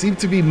 It seemed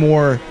to be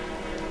more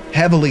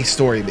heavily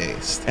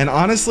story-based. And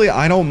honestly,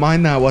 I don't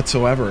mind that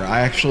whatsoever.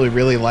 I actually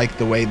really like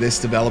the way this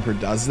developer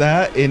does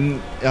that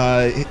in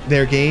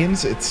their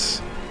games.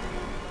 It's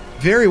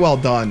very well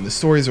done. The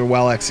stories are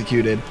well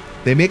executed.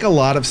 They make a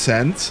lot of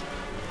sense.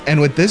 And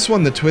with this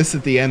one, the twist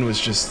at the end was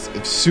just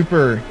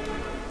super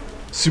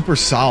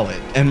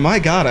solid. And my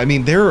God, I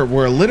mean, there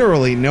were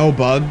literally no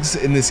bugs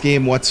in this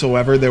game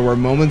whatsoever. There were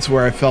moments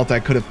where I felt I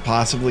could have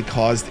possibly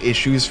caused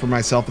issues for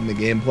myself in the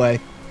gameplay,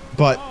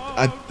 but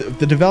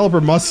the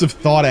developer must have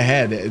thought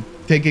ahead,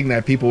 thinking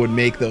that people would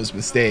make those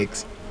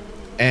mistakes.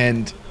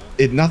 And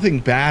nothing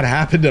bad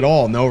happened at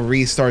all. No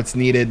restarts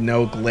needed,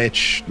 no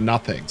glitch,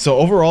 nothing. So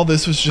overall,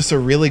 this was just a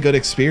really good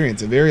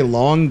experience, a very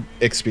long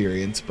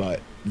experience,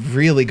 but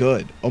really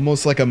good,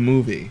 almost like a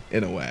movie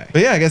in a way.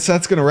 But yeah, I guess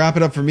that's gonna wrap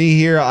it up for me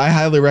here. I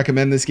highly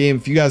recommend this game.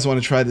 If you guys want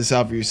to try this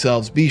out for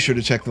yourselves, be sure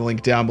to check the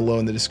link down below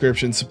in the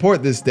description.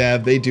 Support this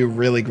dev, they do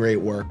really great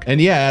work. And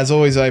yeah, as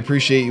always, I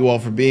appreciate you all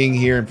for being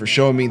here and for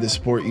showing me the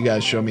support you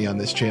guys show me on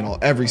this channel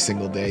every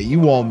single day.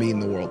 You all mean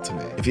the world to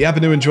me. If you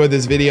happen to enjoy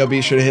this video,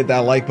 be sure to hit that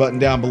like button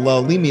down below,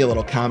 leave me a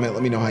little comment,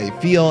 let me know how you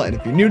feel, and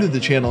if you're new to the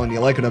channel and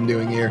you like what I'm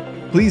doing here,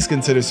 please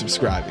consider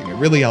subscribing. It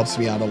really helps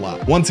me out a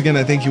lot. Once again,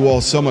 I thank you all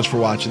so much for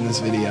watching this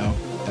video,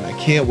 and I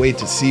can't wait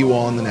to see you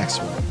all in the next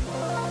one.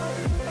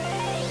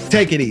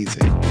 Take it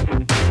easy.